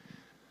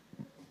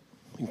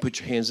 You can put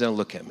your hands down and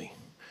look at me.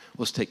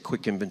 Let's take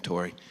quick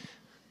inventory.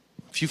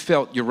 If you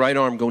felt your right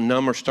arm go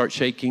numb or start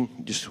shaking,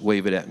 just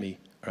wave it at me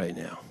right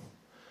now.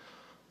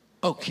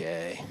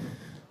 Okay.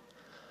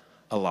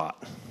 A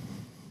lot.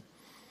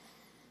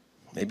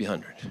 Maybe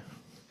 100.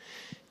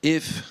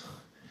 If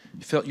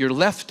you felt your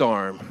left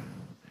arm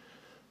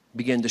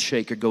begin to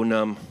shake or go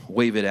numb,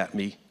 wave it at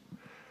me.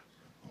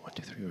 1,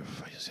 2, 3, 4,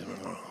 5, 6, 7,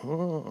 8.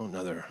 Oh,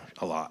 another,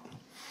 a lot.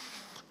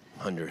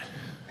 100.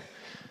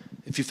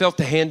 If you felt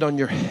the hand on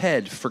your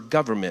head for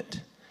government,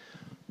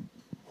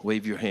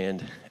 wave your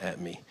hand at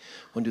me.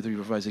 1, 2, 3,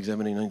 4, 5, 6,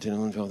 7, 8, 9, 10,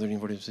 11, 12, 13,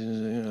 14,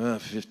 15,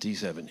 50,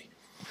 70.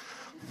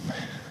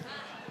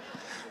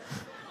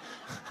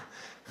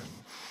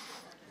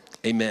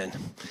 Amen.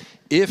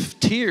 If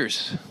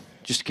tears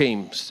just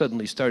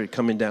suddenly started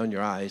coming down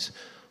your eyes,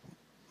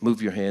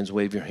 move your hands,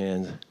 wave your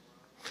hands.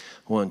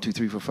 1, 2,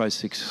 3, 4, 5,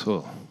 6.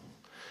 Oh.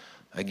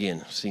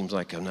 Again, seems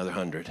like another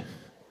 100.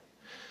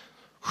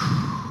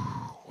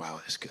 Wow,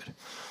 that's good.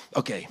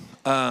 Okay.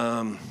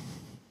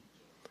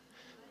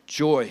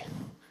 Joy.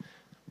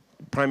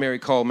 Primary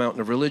call, mountain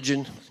of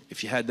religion.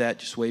 If you had that,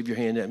 just wave your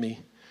hand at me.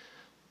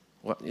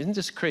 What? Isn't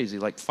this crazy?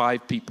 Like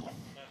 5 people.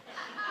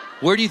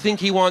 Where do you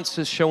think he wants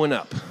us showing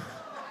up?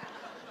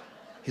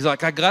 He's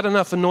like, I got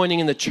enough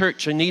anointing in the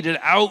church. I need it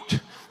out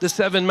the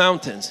 7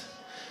 mountains.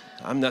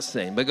 I'm not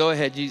saying, but go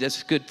ahead.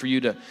 That's good for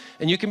you to,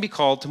 and you can be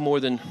called to more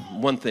than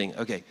one thing.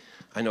 Okay,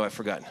 I know I've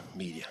forgotten.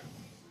 Media.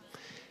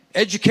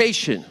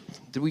 Education.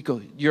 Did we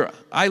go? Your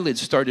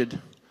eyelids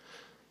started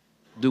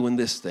doing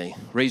this thing.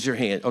 Raise your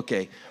hand.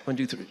 Okay, 1,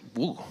 2, 3.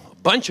 Ooh, a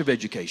bunch of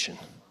education.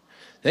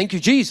 Thank you,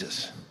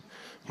 Jesus.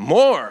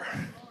 More.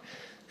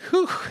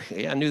 Whew.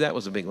 Yeah, I knew that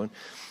was a big one.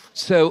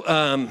 So,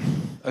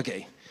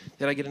 okay.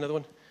 Did I get another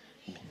one?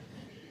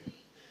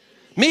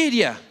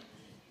 Media.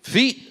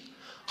 Feet.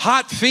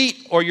 Hot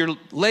feet, or your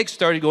legs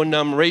started going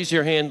numb. Raise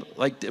your hand,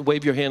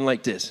 wave your hand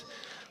like this.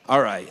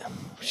 All right.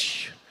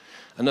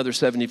 Another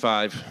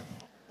 75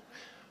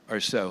 or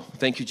so.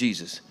 Thank you,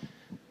 Jesus.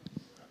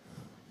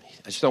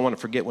 I just don't want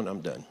to forget when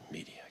I'm done.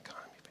 Media,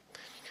 economy,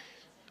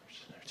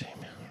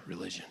 entertainment,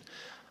 religion.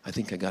 I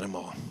think I got them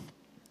all.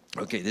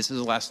 Okay, this is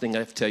the last thing I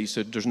have to tell you,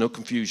 so there's no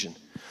confusion.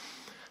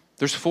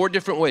 There's 4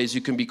 different ways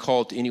you can be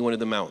called to any one of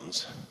the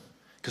mountains.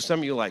 Because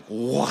some of you are like,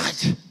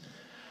 what?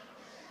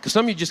 Because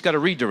some of you just got to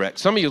redirect.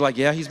 Some of you are like,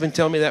 yeah, he's been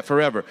telling me that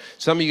forever.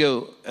 Some of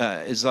you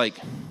is like,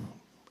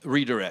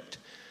 redirect.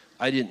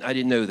 I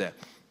didn't know that.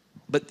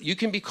 But you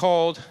can be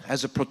called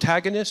as a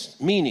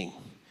protagonist, meaning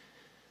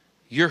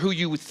you're who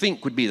you would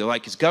think would be there.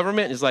 Like, it's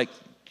government, it's like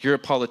you're a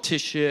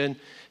politician,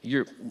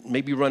 you're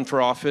maybe run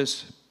for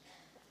office.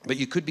 But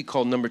you could be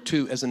called, number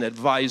 2, as an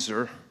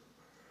advisor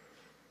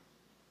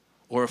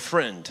or a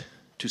friend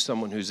to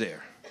someone who's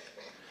there.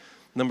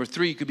 Number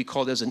 3, you could be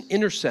called as an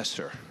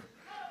intercessor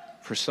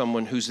for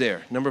someone who's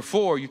there. Number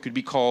 4, you could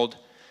be called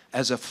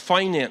as a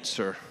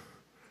financer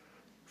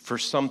for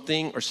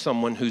something or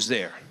someone who's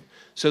there.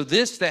 So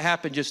this that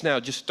happened just now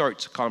just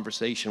starts a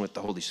conversation with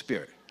the Holy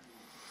Spirit.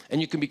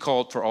 And you can be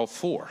called for all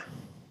 4.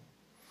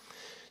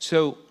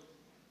 So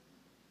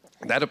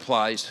that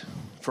applies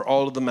for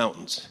all of the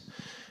mountains.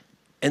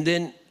 And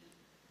then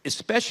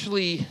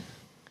especially,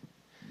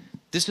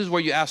 this is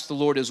where you ask the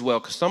Lord as well,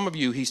 because some of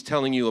you, he's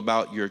telling you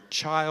about your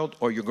child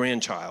or your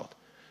grandchild.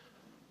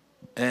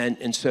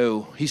 And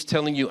so he's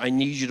telling you, I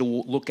need you to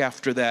look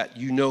after that.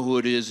 You know who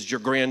it is. It's your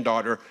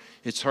granddaughter.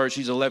 It's her.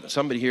 She's 11.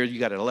 Somebody here, you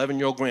got an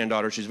 11-year-old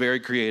granddaughter. She's very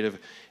creative.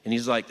 And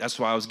he's like, that's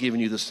why I was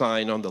giving you the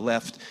sign on the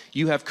left.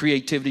 You have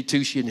creativity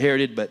too, she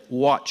inherited, but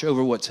watch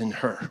over what's in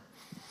her.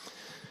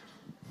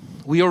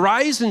 We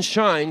arise and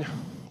shine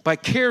by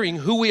carrying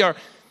who we are.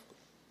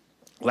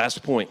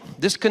 Last point.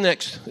 This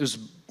connects. It was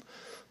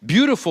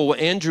beautiful what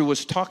Andrew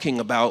was talking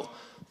about,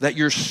 that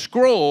your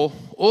scroll,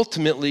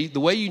 ultimately, the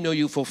way you know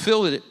you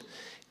fulfill it,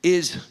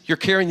 is you're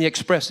carrying the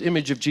express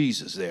image of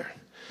Jesus there.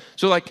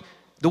 So like,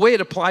 the way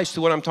it applies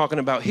to what I'm talking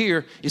about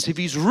here is if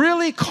he's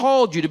really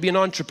called you to be an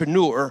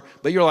entrepreneur,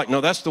 but you're like,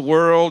 no, that's the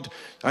world.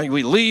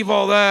 We leave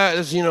all that.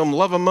 It's,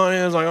 love of money.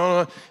 It's like,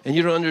 oh, and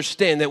you don't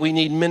understand that we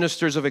need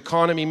ministers of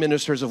economy,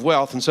 ministers of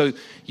wealth. And so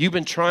you've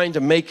been trying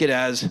to make it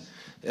as,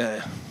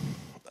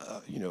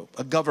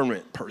 a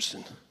government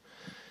person,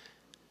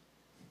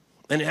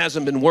 and it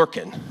hasn't been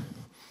working,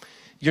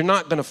 you're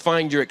not going to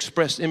find your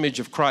express image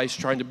of Christ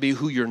trying to be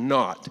who you're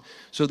not.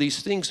 So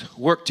these things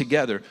work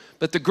together.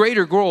 But the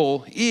greater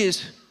goal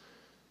is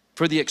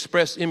for the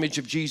express image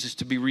of Jesus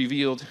to be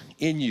revealed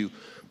in you.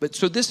 But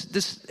so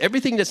this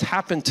everything that's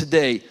happened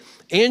today,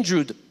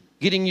 Andrew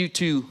getting you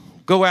to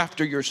go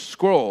after your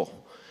scroll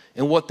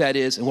and what that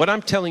is, and what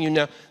I'm telling you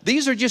now,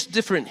 these are just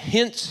different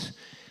hints,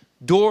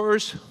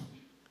 doors,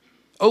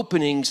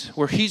 openings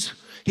where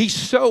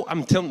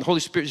I'm telling the Holy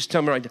Spirit, just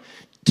tell me right now,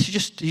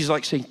 he's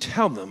like saying,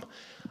 tell them,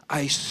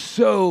 I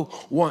so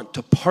want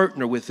to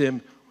partner with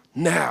them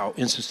now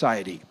in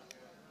society.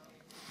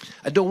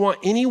 I don't want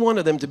any one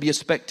of them to be a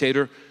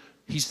spectator.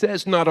 He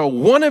says, not a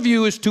one of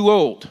you is too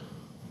old.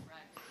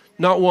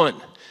 Not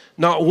one.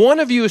 Not one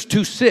of you is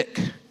too sick.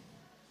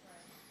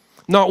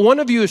 Not one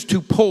of you is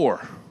too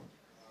poor.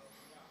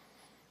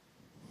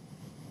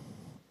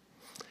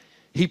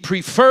 He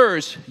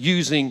prefers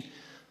using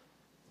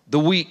the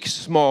weak,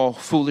 small,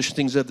 foolish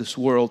things of this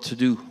world to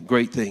do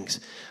great things.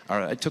 All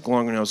right, it took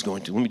longer than I was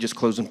going to. Let me just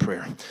close in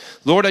prayer.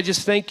 Lord, I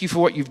just thank you for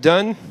what you've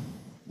done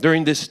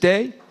during this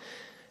day.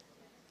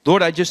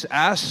 Lord, I just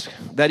ask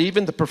that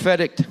even the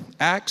prophetic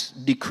acts,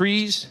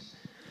 decrees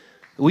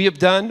we have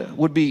done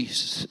would be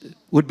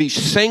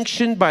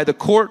sanctioned by the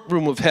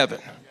courtroom of heaven.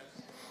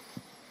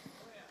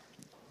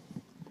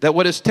 That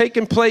what has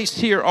taken place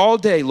here all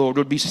day, Lord,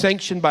 would be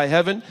sanctioned by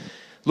heaven.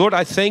 Lord,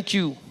 I thank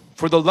you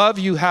for the love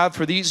you have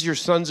for these, your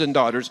sons and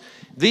daughters,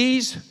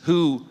 these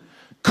who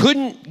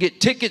couldn't get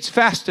tickets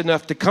fast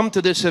enough to come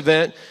to this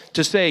event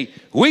to say,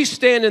 we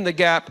stand in the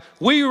gap,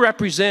 we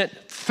represent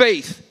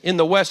faith in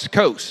the West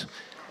Coast.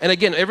 And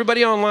again,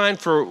 everybody online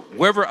for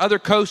wherever other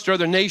coast or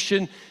other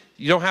nation,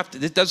 you don't have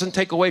to, it doesn't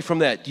take away from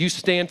that. You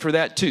stand for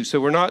that too.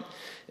 So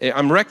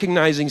I'm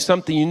recognizing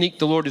something unique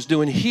the Lord is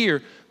doing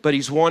here, but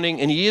he's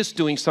wanting, and he is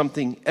doing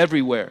something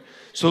everywhere.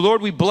 So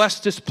Lord, we bless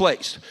this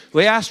place.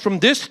 We ask from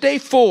this day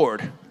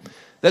forward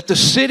that the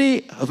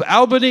city of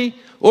Albany,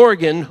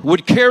 Oregon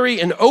would carry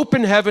an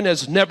open heaven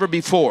as never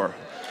before.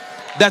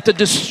 That the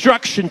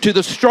destruction to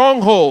the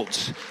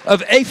strongholds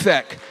of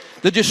Aphek,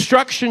 the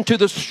destruction to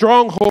the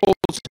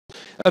strongholds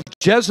of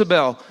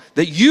Jezebel,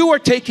 that you are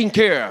taking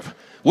care of.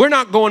 We're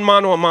not going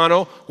mano a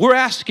mano. We're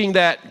asking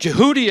that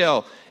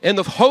Jehudiel and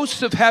the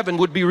hosts of heaven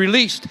would be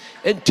released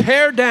and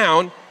tear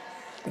down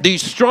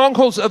these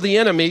strongholds of the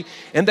enemy,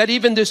 and that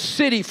even this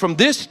city from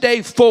this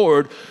day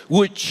forward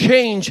would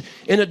change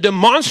in a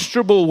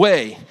demonstrable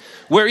way,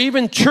 where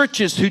even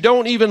churches who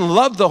don't even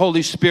love the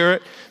Holy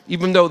Spirit,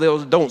 even though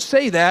they don't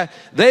say that,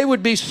 they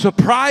would be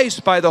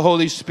surprised by the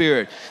Holy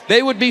Spirit.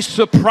 They would be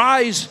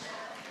surprised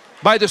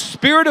by the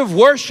spirit of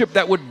worship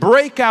that would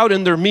break out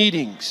in their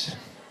meetings.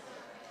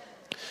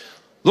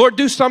 Lord,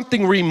 do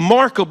something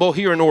remarkable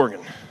here in Oregon.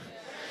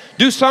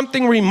 Do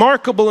something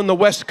remarkable in the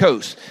West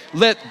Coast.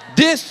 Let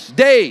this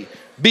day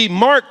be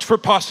marked for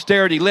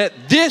posterity.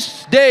 Let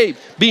this day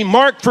be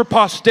marked for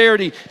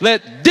posterity.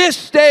 Let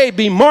this day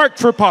be marked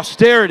for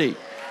posterity.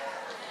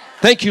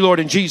 Thank you, Lord,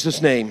 in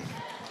Jesus' name.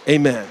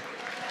 Amen.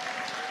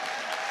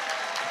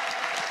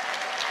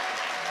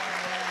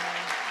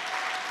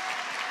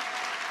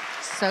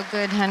 So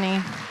good,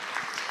 honey.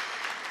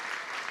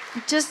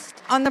 Just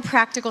on the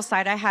practical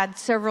side, I had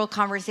several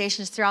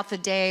conversations throughout the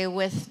day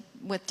with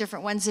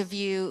different ones of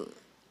you,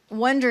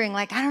 wondering,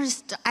 like, I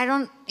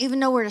don't even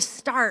know where to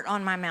start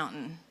on my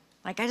mountain.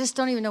 Like, I just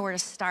don't even know where to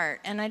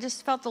start. And I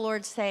just felt the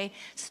Lord say,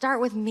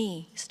 start with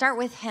me, start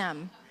with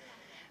him.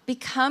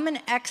 Become an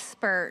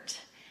expert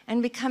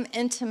and become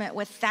intimate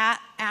with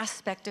that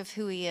aspect of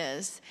who he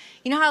is.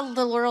 You know how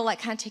the Lord will like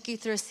kind of take you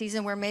through a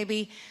season where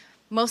maybe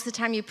most of the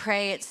time you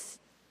pray, it's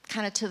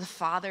kind of to the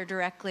Father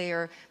directly,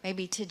 or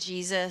maybe to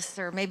Jesus,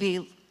 or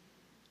maybe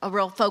a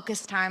real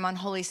focused time on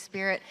Holy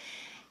Spirit.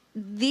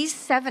 These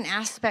 7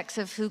 aspects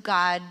of who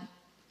God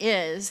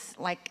is,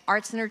 like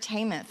arts,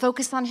 entertainment,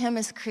 focus on him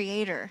as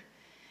creator.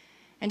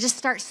 And just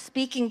start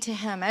speaking to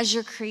him as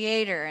your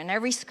creator. And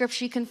every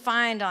scripture you can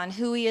find on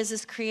who he is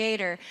as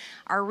creator.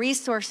 Our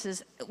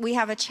resources, we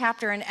have a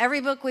chapter in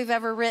every book we've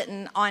ever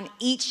written on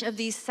each of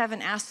these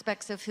 7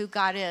 aspects of who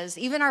God is.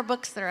 Even our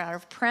books that are out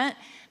of print,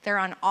 they're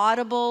on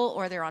Audible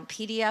or they're on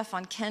PDF,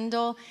 on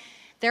Kindle.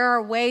 There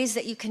are ways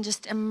that you can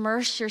just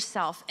immerse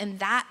yourself in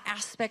that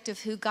aspect of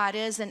who God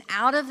is. And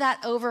out of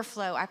that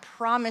overflow, I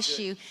promise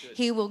you,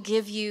 he will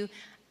give you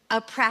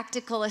a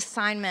practical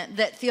assignment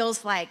that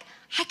feels like,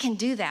 I can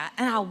do that,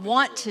 and I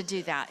want to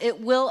do that.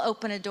 It will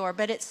open a door,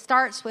 but it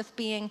starts with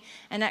being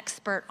an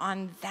expert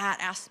on that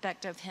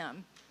aspect of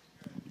him.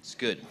 It's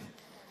good.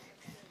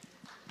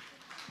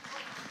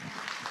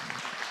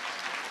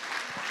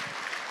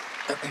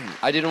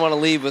 I didn't want to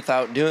leave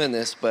without doing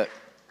this, but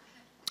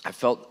I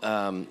felt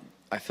the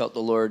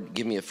Lord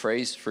give me a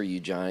phrase for you,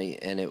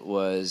 Johnny, and it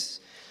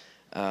was,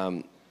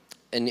 and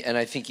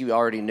I think you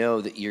already know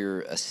that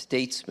you're a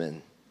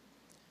statesman.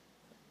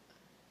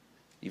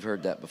 You've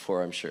heard that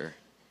before, I'm sure.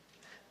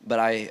 But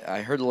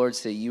I heard the Lord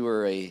say you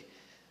were a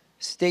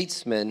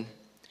statesman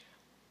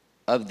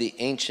of the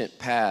ancient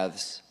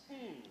paths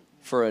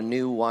for a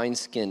new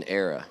wineskin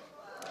era.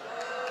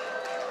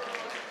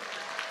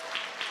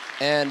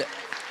 And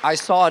I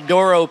saw a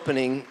door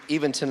opening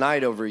even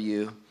tonight over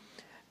you,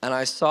 and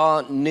I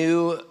saw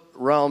new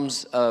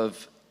realms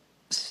of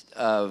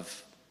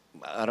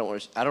I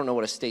don't know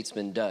what a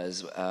statesman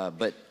does,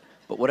 but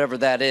whatever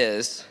that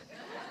is,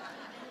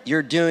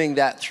 you're doing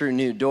that through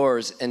new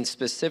doors. And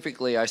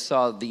specifically, I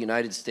saw the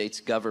United States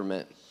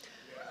government,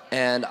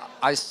 and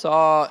I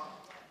saw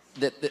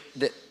that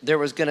there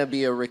was going to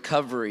be a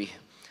recovery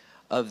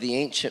of the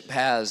ancient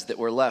paths that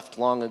were left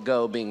long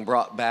ago being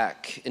brought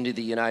back into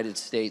the United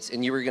States,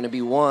 and you were going to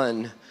be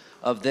one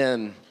of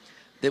them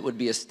that would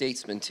be a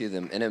statesman to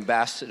them, an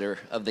ambassador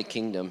of the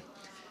kingdom.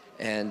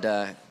 And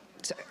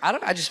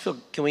I just feel,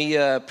 can we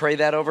pray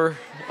that over?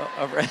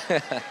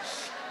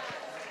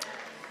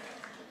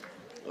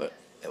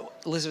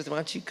 Elizabeth, why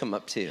don't you come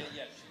up too?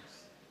 Yeah,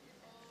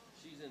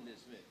 she's in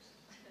this mix.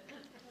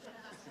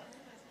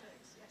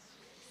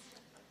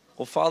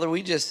 Well, Father,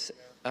 we just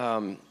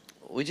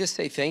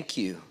say thank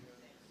you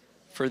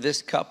for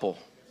this couple.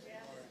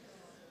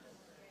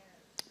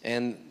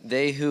 And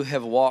they who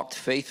have walked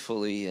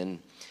faithfully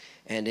and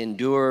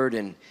endured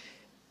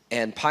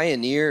and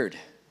pioneered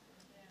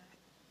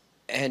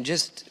and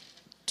just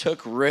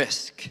took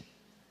risk,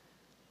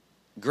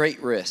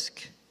 great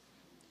risk.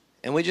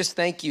 And we just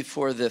thank you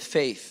for the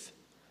faith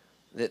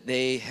that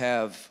they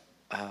have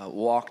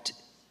walked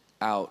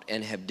out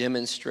and have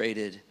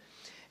demonstrated,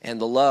 and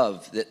the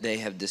love that they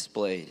have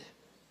displayed.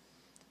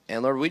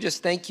 And Lord, we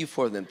just thank you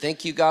for them.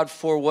 Thank you, God,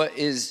 for what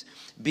is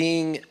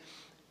being,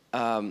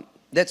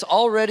 that's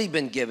already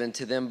been given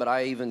to them, but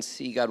I even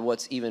see, God,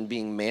 what's even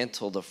being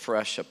mantled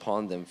afresh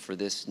upon them for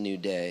this new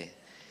day.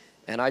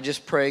 And I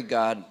just pray,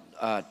 God,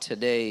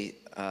 today,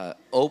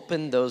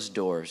 open those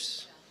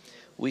doors.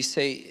 We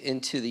say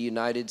into the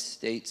United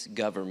States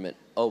government,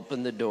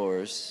 open the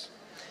doors,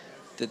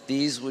 that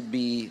these would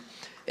be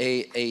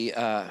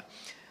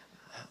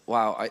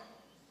wow,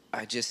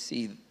 I just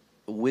see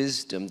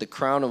wisdom, the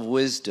crown of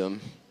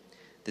wisdom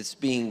that's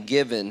being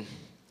given,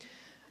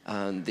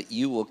 that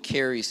you will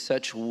carry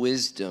such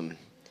wisdom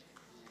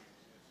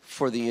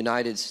for the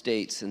United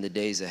States in the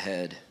days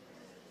ahead.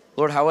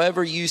 Lord,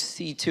 however you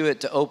see to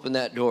it to open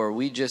that door,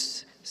 we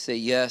just say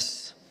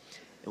yes,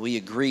 and we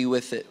agree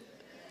with it.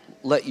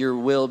 Let your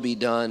will be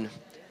done.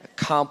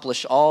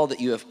 Accomplish all that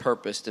you have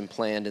purposed and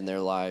planned in their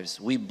lives.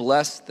 We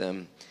bless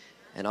them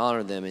and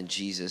honor them in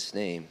Jesus'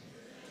 name.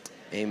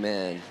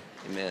 Amen.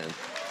 Amen.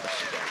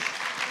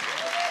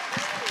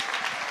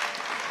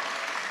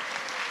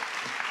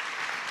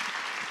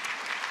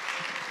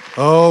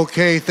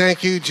 Okay,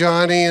 thank you,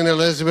 Johnny and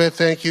Elizabeth.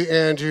 Thank you,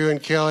 Andrew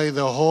and Kelly,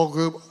 the whole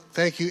group.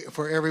 Thank you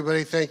for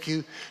everybody. Thank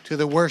you to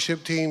the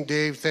worship team,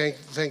 Dave.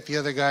 Thank the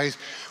other guys.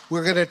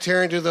 We're going to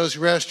tear into those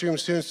restrooms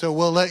soon, so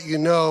we'll let you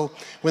know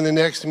when the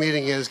next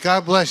meeting is.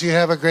 God bless you.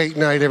 Have a great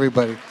night,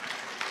 everybody.